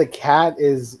 I bet the cat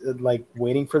is like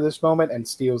waiting for this moment and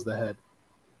steals the head.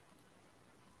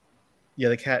 Yeah,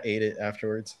 the cat ate it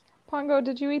afterwards. Pongo,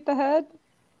 did you eat the head?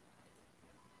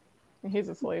 He's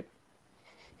asleep.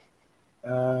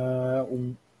 What's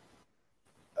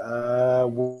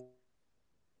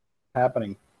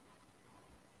happening?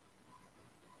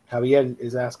 Javier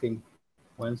is asking,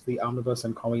 when's the Omnibus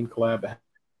and Colleen collab?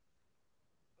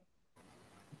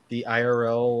 The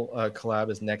IRL collab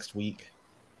is next week.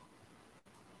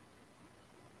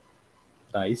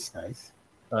 Nice.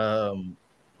 I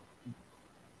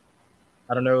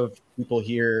don't know if people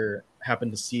here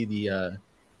happen to see the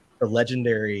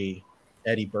legendary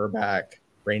Eddie Burback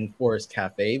Rainforest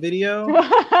Cafe video.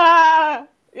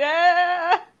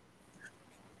 Yeah.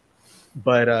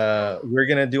 But we're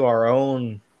gonna do our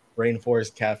own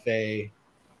Rainforest Cafe.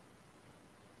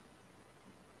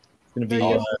 It's gonna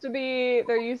be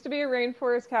there used to be a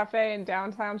Rainforest Cafe in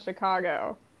downtown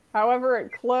Chicago. However,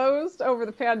 it closed over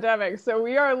the pandemic, so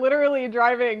we are literally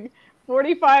driving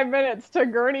 45 minutes to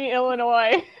Gurnee,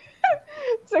 Illinois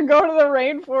to go to the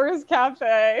Rainforest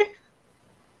Cafe.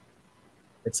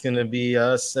 It's gonna be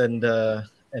us, and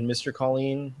Mr.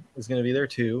 Colleen is gonna be there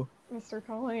too. Mr.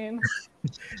 Colleen.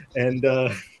 And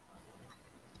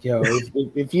yo,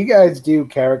 if you guys do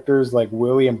characters like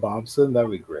William Bobson, that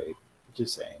would be great.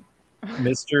 Just saying.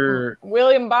 Mr.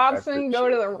 William Bobson, go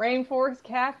to the Rainforest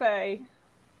Cafe.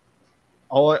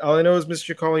 All I know is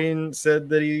Mr. Colleen said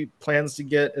that he plans to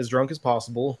get as drunk as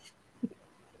possible.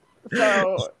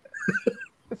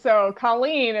 So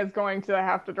Colleen is going to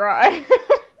have to drive.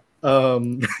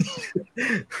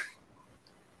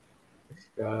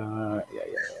 Yeah.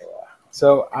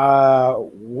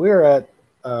 So we're at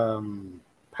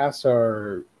past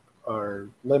our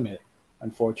limit,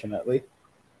 unfortunately.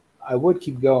 I would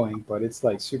keep going, but it's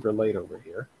like super late over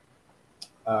here.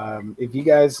 If you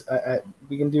guys,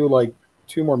 we can do like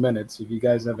 2 more minutes. If you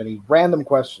guys have any random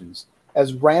questions,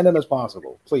 as random as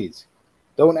possible, please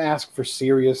don't ask for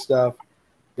serious stuff.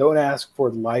 Don't ask for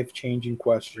life changing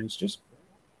questions. Just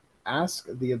ask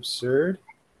the absurd,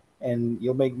 and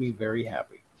you'll make me very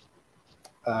happy.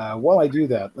 While I do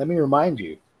that, let me remind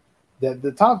you that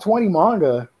the top 20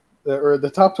 manga or the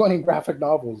top 20 graphic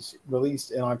novels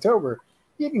released in October,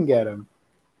 you can get them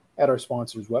at our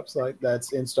sponsor's website.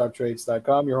 That's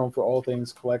instocktrades.com, your home for all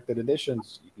things collected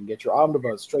editions. You can get your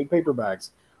omnibus, trade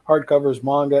paperbacks, hardcovers,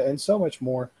 manga, and so much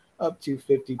more, up to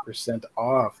 50%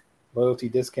 off. Loyalty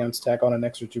discounts tack on an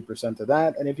extra 2% to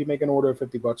that. And if you make an order of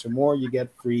 $50 or more, you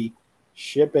get free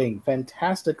shipping.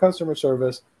 Fantastic customer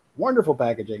service, wonderful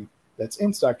packaging. That's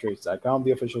instocktrades.com,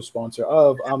 the official sponsor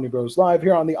of Omnibros Live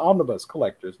here on the Omnibus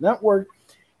Collectors Network.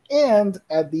 And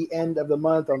at the end of the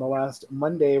month, on the last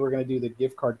Monday, we're going to do the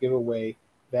gift card giveaway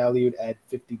valued at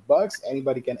 $50.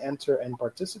 Anybody can enter and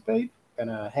participate and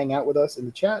hang out with us in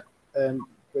the chat and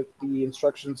with the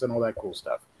instructions and all that cool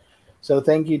stuff. So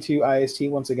thank you to IST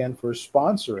once again for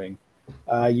sponsoring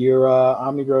your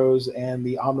Omnibros and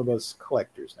the Omnibus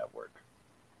Collectors Network.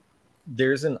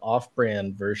 There's an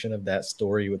off-brand version of that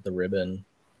story with the ribbon.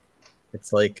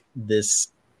 It's like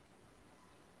this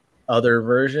other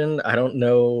version. I don't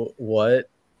know what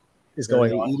is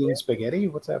going on. Eating spaghetti?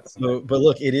 What's happening? So, but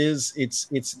look, it's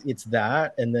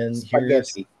that, and then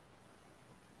spaghetti.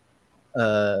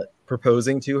 Here's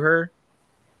proposing to her,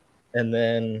 and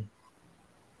then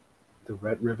the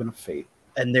red ribbon of fate.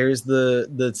 And there's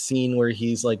the scene where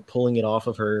he's like pulling it off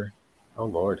of her. Oh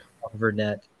Lord, off of her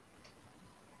neck.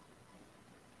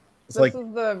 This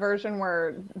is the version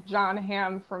where John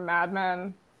Hamm from Mad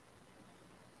Men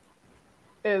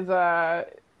is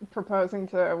proposing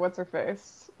to what's her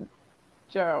face,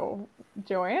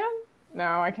 Joanne?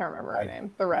 No, I can't remember her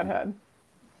name. The redhead.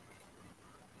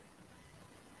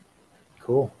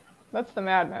 Cool. That's the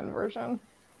Mad Men version.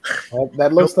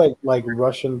 That looks like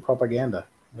Russian propaganda.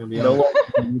 No,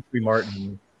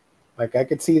 Martin. Like I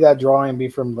could see that drawing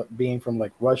being from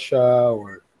like Russia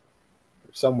or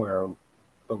somewhere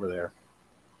over there.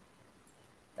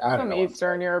 Some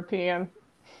Eastern European.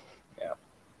 Yeah.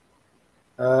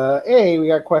 Hey, we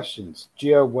got questions.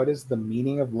 Gio, what is the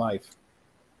meaning of life?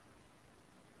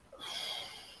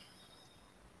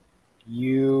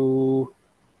 You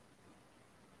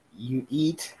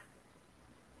eat,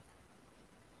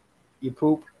 you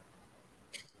poop,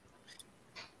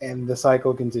 and the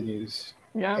cycle continues.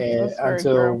 Yeah,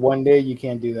 until one day you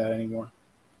can't do that anymore.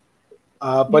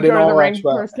 But in all the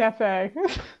Rainforest Cafe.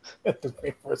 At the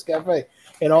Rainforest Cafe.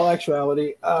 In all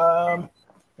actuality, the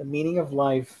meaning of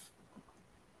life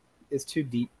is too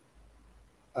deep.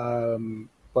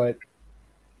 But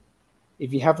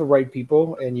if you have the right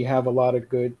people and you have a lot of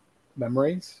good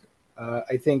memories,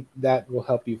 I think that will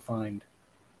help you find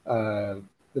the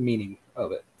meaning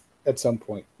of it at some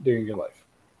point during your life.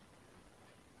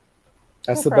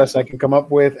 That's the best I can come up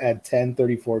with at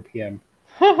 10:34 p.m.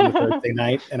 on a Thursday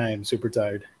night, and I am super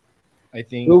tired. I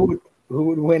think who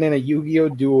would win in a Yu-Gi-Oh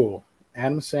duel,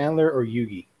 Adam Sandler or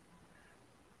Yugi?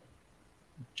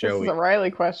 Joey. This is a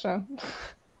Riley question.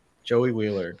 Joey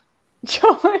Wheeler.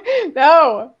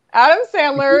 No, Adam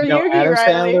Sandler or Yugi. Adam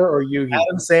Riley. Sandler or Yugi.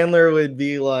 Adam Sandler would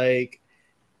be like.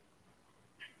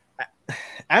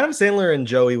 Adam Sandler and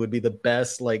Joey would be the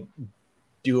best like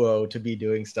duo to be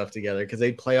doing stuff together because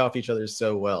they play off each other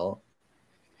so well.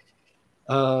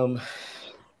 No,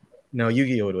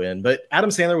 Yu-Gi-Oh would win, but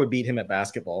Adam Sandler would beat him at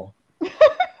basketball.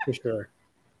 For sure.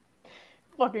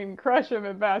 Fucking crush him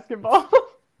at basketball.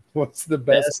 What's the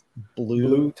best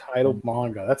blue titled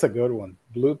manga? That's a good one.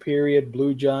 Blue Period,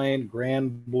 Blue Giant,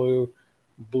 Grand Blue,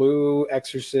 Blue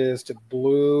Exorcist,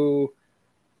 Blue.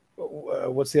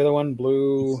 What's the other one?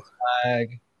 Blue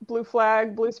Flag. Blue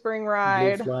Flag, Blue Spring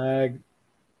Ride. Blue Flag.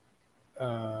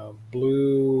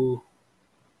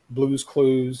 Blues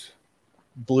Clues.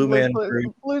 Blue Man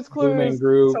Group. Blues Clues. Blue Man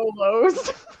Group.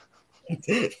 Solos.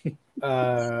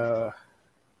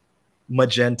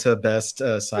 Magenta best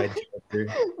side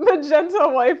character. Magenta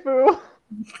waifu.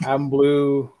 I'm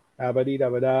blue. Abadi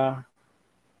dabada.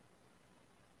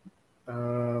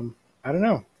 I don't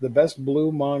know. The best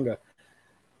blue manga.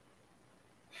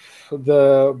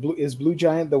 Is Blue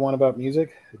Giant the one about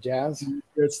music? Jazz?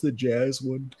 That's the jazz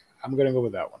one. I'm gonna go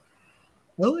with that one.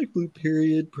 I like Blue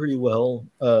Period pretty well.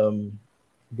 Blue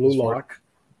Lock.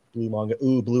 Blue manga.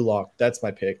 Ooh, Blue Lock. That's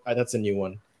my pick. That's a new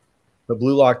one. But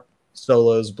Blue Lock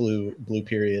solos Blue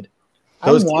Period.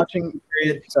 I'm watching.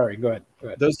 Sorry, go ahead.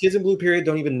 Those kids in Blue Period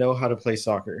don't even know how to play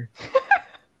soccer.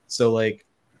 So like,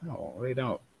 no, they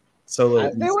don't. So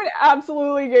They would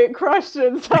absolutely get crushed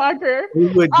in soccer.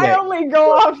 I only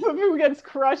go off of who gets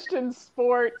crushed in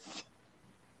sports.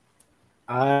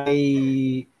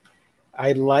 I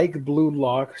like Blue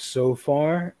Lock so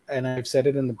far, and I've said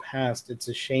it in the past. It's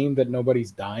a shame that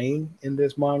nobody's dying in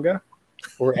this manga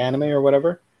or anime or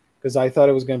whatever, because I thought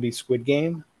it was going to be Squid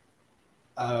Game.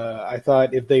 I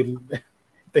thought if they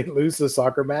lose the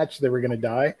soccer match, they were going to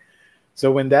die.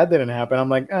 So when that didn't happen, I'm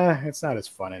like, it's not as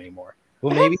fun anymore.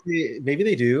 Well, maybe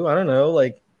they do. I don't know.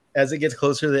 Like as it gets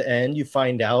closer to the end, you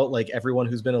find out like everyone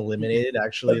who's been eliminated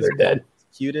actually is dead.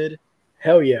 Executed.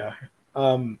 Hell yeah.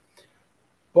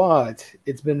 But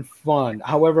it's been fun.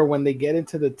 However, when they get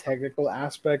into the technical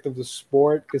aspect of the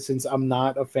sport, because since I'm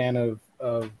not a fan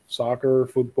of soccer,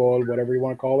 football, whatever you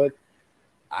want to call it,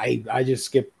 I just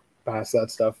skip past that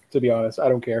stuff. To be honest, I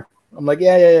don't care. I'm like,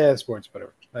 yeah, sports,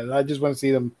 whatever. I just want to see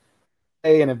them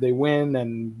play, and if they win,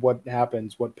 then what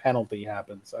happens? What penalty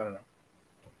happens? I don't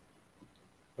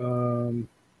know.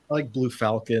 I like Blue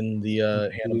Falcon, the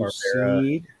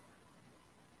Hanna-Barbera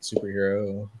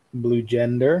superhero. Blue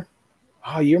Gender.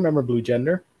 Oh, you remember Blue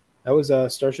Gender? That was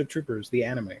Starship Troopers, the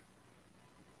anime.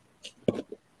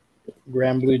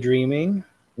 Grand Blue Dreaming.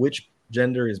 Which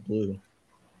gender is blue?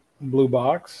 Blue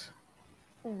Box.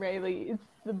 Really, it's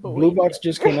the boys. Blue Box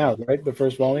just came out, right? The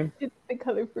first volume? It's the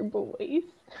color for boys.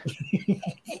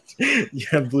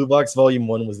 Yeah, Blue Box Volume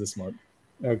 1 was this month.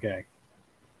 Okay.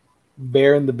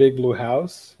 Bear in the Big Blue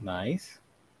House. Nice.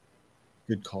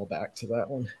 Good callback to that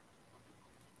one.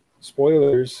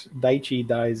 Spoilers, Daichi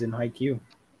dies in Haikyuu.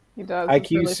 He does.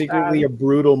 Haikyuu is secretly a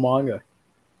brutal manga.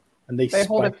 And they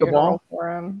spike the ball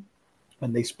for him.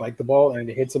 And they spike the ball and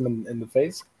it hits them in the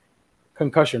face.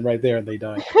 Concussion right there and they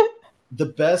die. The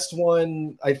best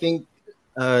one, I think,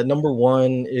 number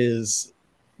 1 is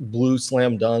Blue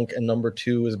Slam Dunk, and number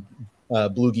 2 is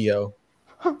Blue Gyo.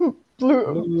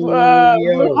 Blue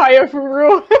Haya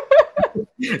Furu.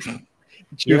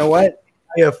 You know what?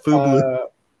 Haya Fublu.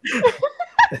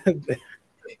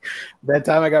 That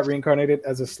time I got reincarnated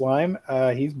as a slime.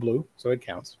 He's blue, so it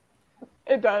counts.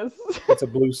 It does. It's a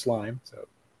blue slime. So,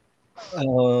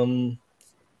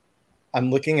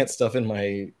 I'm looking at stuff in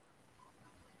my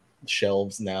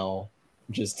shelves now.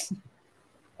 Just,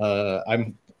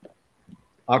 I'm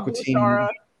Aqua Team,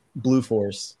 Blue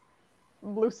Force,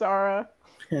 Blue Sara.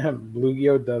 Blue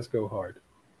Gyo does go hard.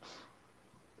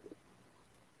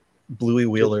 Bluey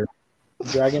Wheeler,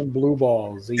 Dragon Blue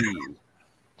Ball Z.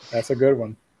 That's a good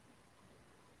one.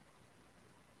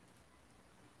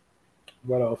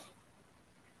 What else?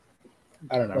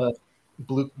 I don't know.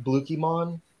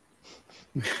 Blukimon.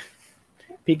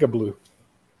 Peekaboo.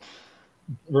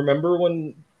 Remember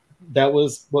when that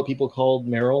was what people called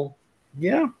Meryl?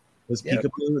 Yeah. Was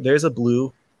Peekaboo? There's a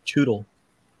blue Choodle.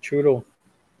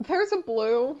 There's a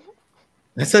blue.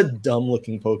 That's a dumb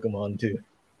looking Pokemon too.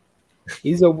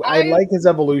 I like his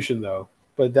evolution though,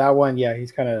 but that one, yeah,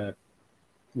 he's kind of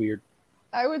weird.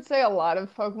 I would say a lot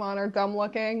of Pokemon are dumb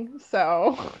looking,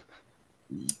 so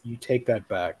you take that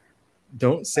back.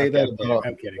 Don't say that about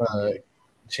I'm kidding.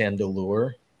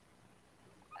 Chandelure.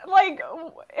 Like,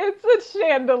 it's a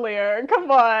chandelier.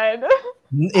 Come on.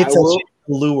 It's a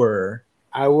lure.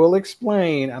 I will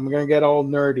explain. I'm gonna get all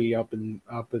nerdy up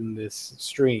in this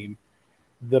stream.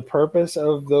 The purpose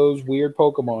of those weird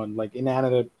Pokemon, like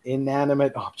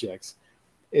inanimate objects,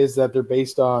 is that they're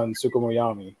based on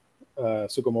Sukumogami.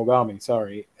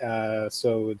 Sorry.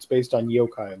 So it's based on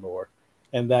yokai lore,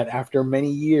 and that after many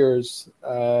years,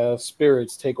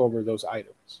 spirits take over those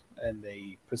items and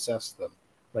they possess them,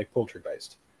 like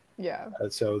poltergeist. Yeah.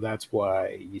 So that's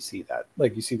why you see that.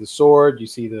 Like you see the sword, you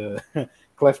see the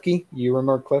Klefki. You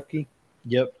remember Klefki?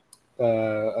 Yep.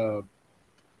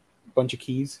 Bunch of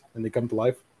keys and they come to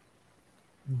life.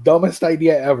 Dumbest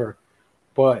idea ever,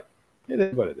 but it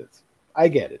is what it is. I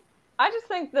get it. I just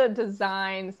think the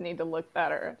designs need to look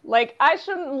better. Like, I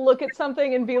shouldn't look at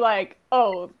something and be like,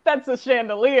 "Oh, that's a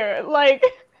chandelier." Like,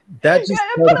 that just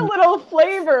put a little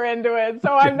flavor into it,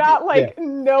 so I'm not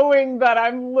knowing that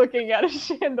I'm looking at a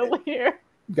chandelier.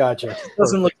 Gotcha. It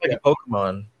doesn't look like a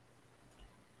Pokemon.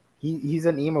 He's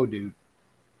an emo dude.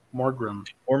 Morgrim.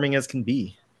 Forming as can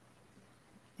be.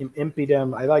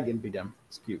 Impidem. I like Impidem.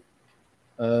 It's cute.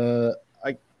 There's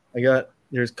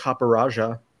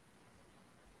Caparaja.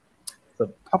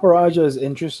 Caparaja is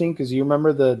interesting because you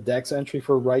remember the Dex entry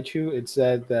for Raichu. It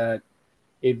said that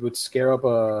it would scare up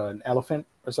an elephant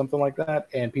or something like that,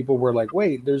 and people were like,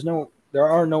 "Wait, there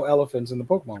are no elephants in the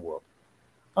Pokemon world."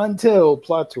 Until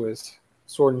plot twist,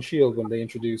 Sword and Shield, when they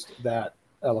introduced that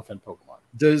elephant Pokemon.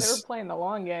 They were playing the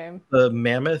long game. The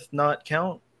mammoth not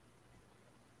count?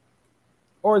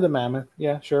 Or the mammoth,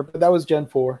 yeah, sure, but that was Gen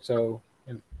 4, so.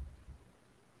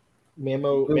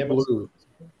 Blue.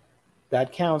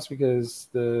 That counts because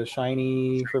the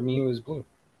shiny for me was blue.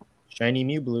 Shiny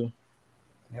Mew blue.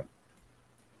 Yep.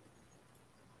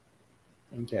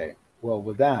 Okay. Well,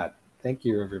 with that, thank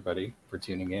you everybody for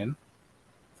tuning in.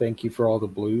 Thank you for all the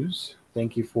blues.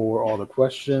 Thank you for all the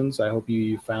questions. I hope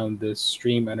you found this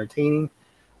stream entertaining.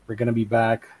 We're going to be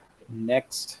back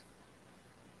next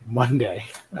Monday.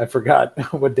 I forgot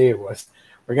what day it was.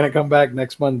 We're going to come back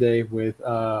next Monday with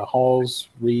Halls,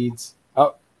 Reads.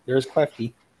 Oh, there's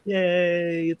Clefty.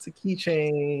 Yay, it's a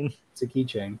keychain. It's a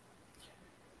keychain.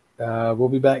 We'll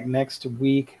be back next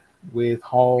week with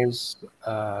Halls,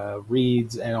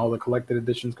 Reads, and all the collected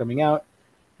editions coming out.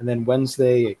 And then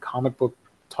Wednesday, a comic book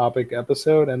topic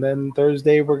episode. And then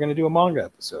Thursday, we're going to do a manga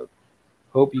episode.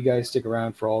 Hope you guys stick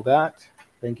around for all that.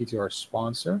 Thank you to our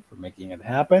sponsor for making it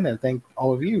happen. And thank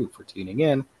all of you for tuning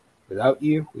in. Without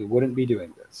you, we wouldn't be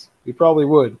doing this. We probably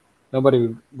would.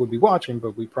 Nobody would be watching,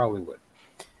 but we probably would.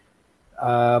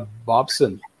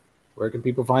 Bobson, where can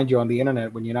people find you on the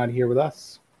internet when you're not here with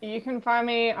us? You can find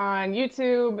me on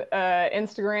YouTube,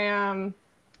 Instagram,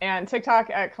 and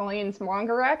TikTok at Colleen's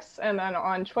Manga Rex, and then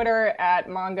on Twitter at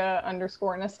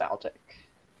manga_nostalgic.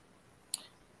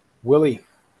 Willie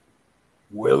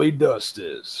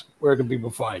Dustis, where can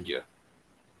people find you?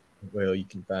 Well, you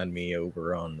can find me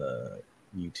over on the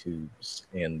YouTubes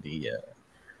and the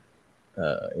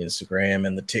Instagram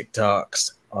and the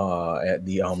TikToks at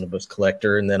the Omnibus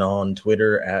Collector, and then on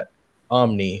Twitter at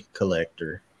Omni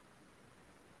Collector.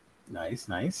 Nice.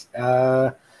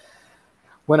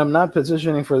 When I'm not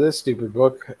positioning for this stupid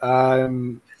book,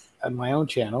 I'm at my own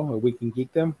channel, A Week in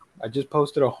Geekdom. I just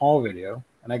posted a haul video,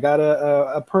 and I got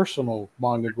a personal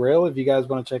manga grail. If you guys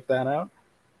want to check that out,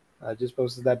 I just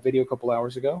posted that video a couple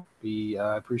hours ago. Be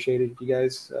appreciated if you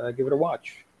guys give it a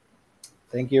watch.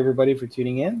 Thank you, everybody, for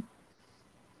tuning in.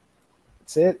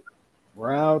 That's it.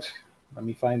 We're out. Let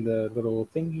me find the little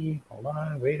thingy. Hold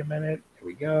on. Wait a minute. Here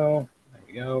we go.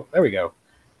 There we go.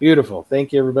 Beautiful.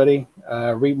 Thank you, everybody.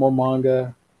 Read more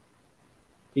manga.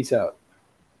 Peace out.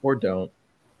 Or don't.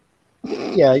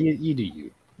 Yeah, you do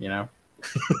you know?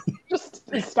 Just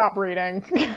stop reading.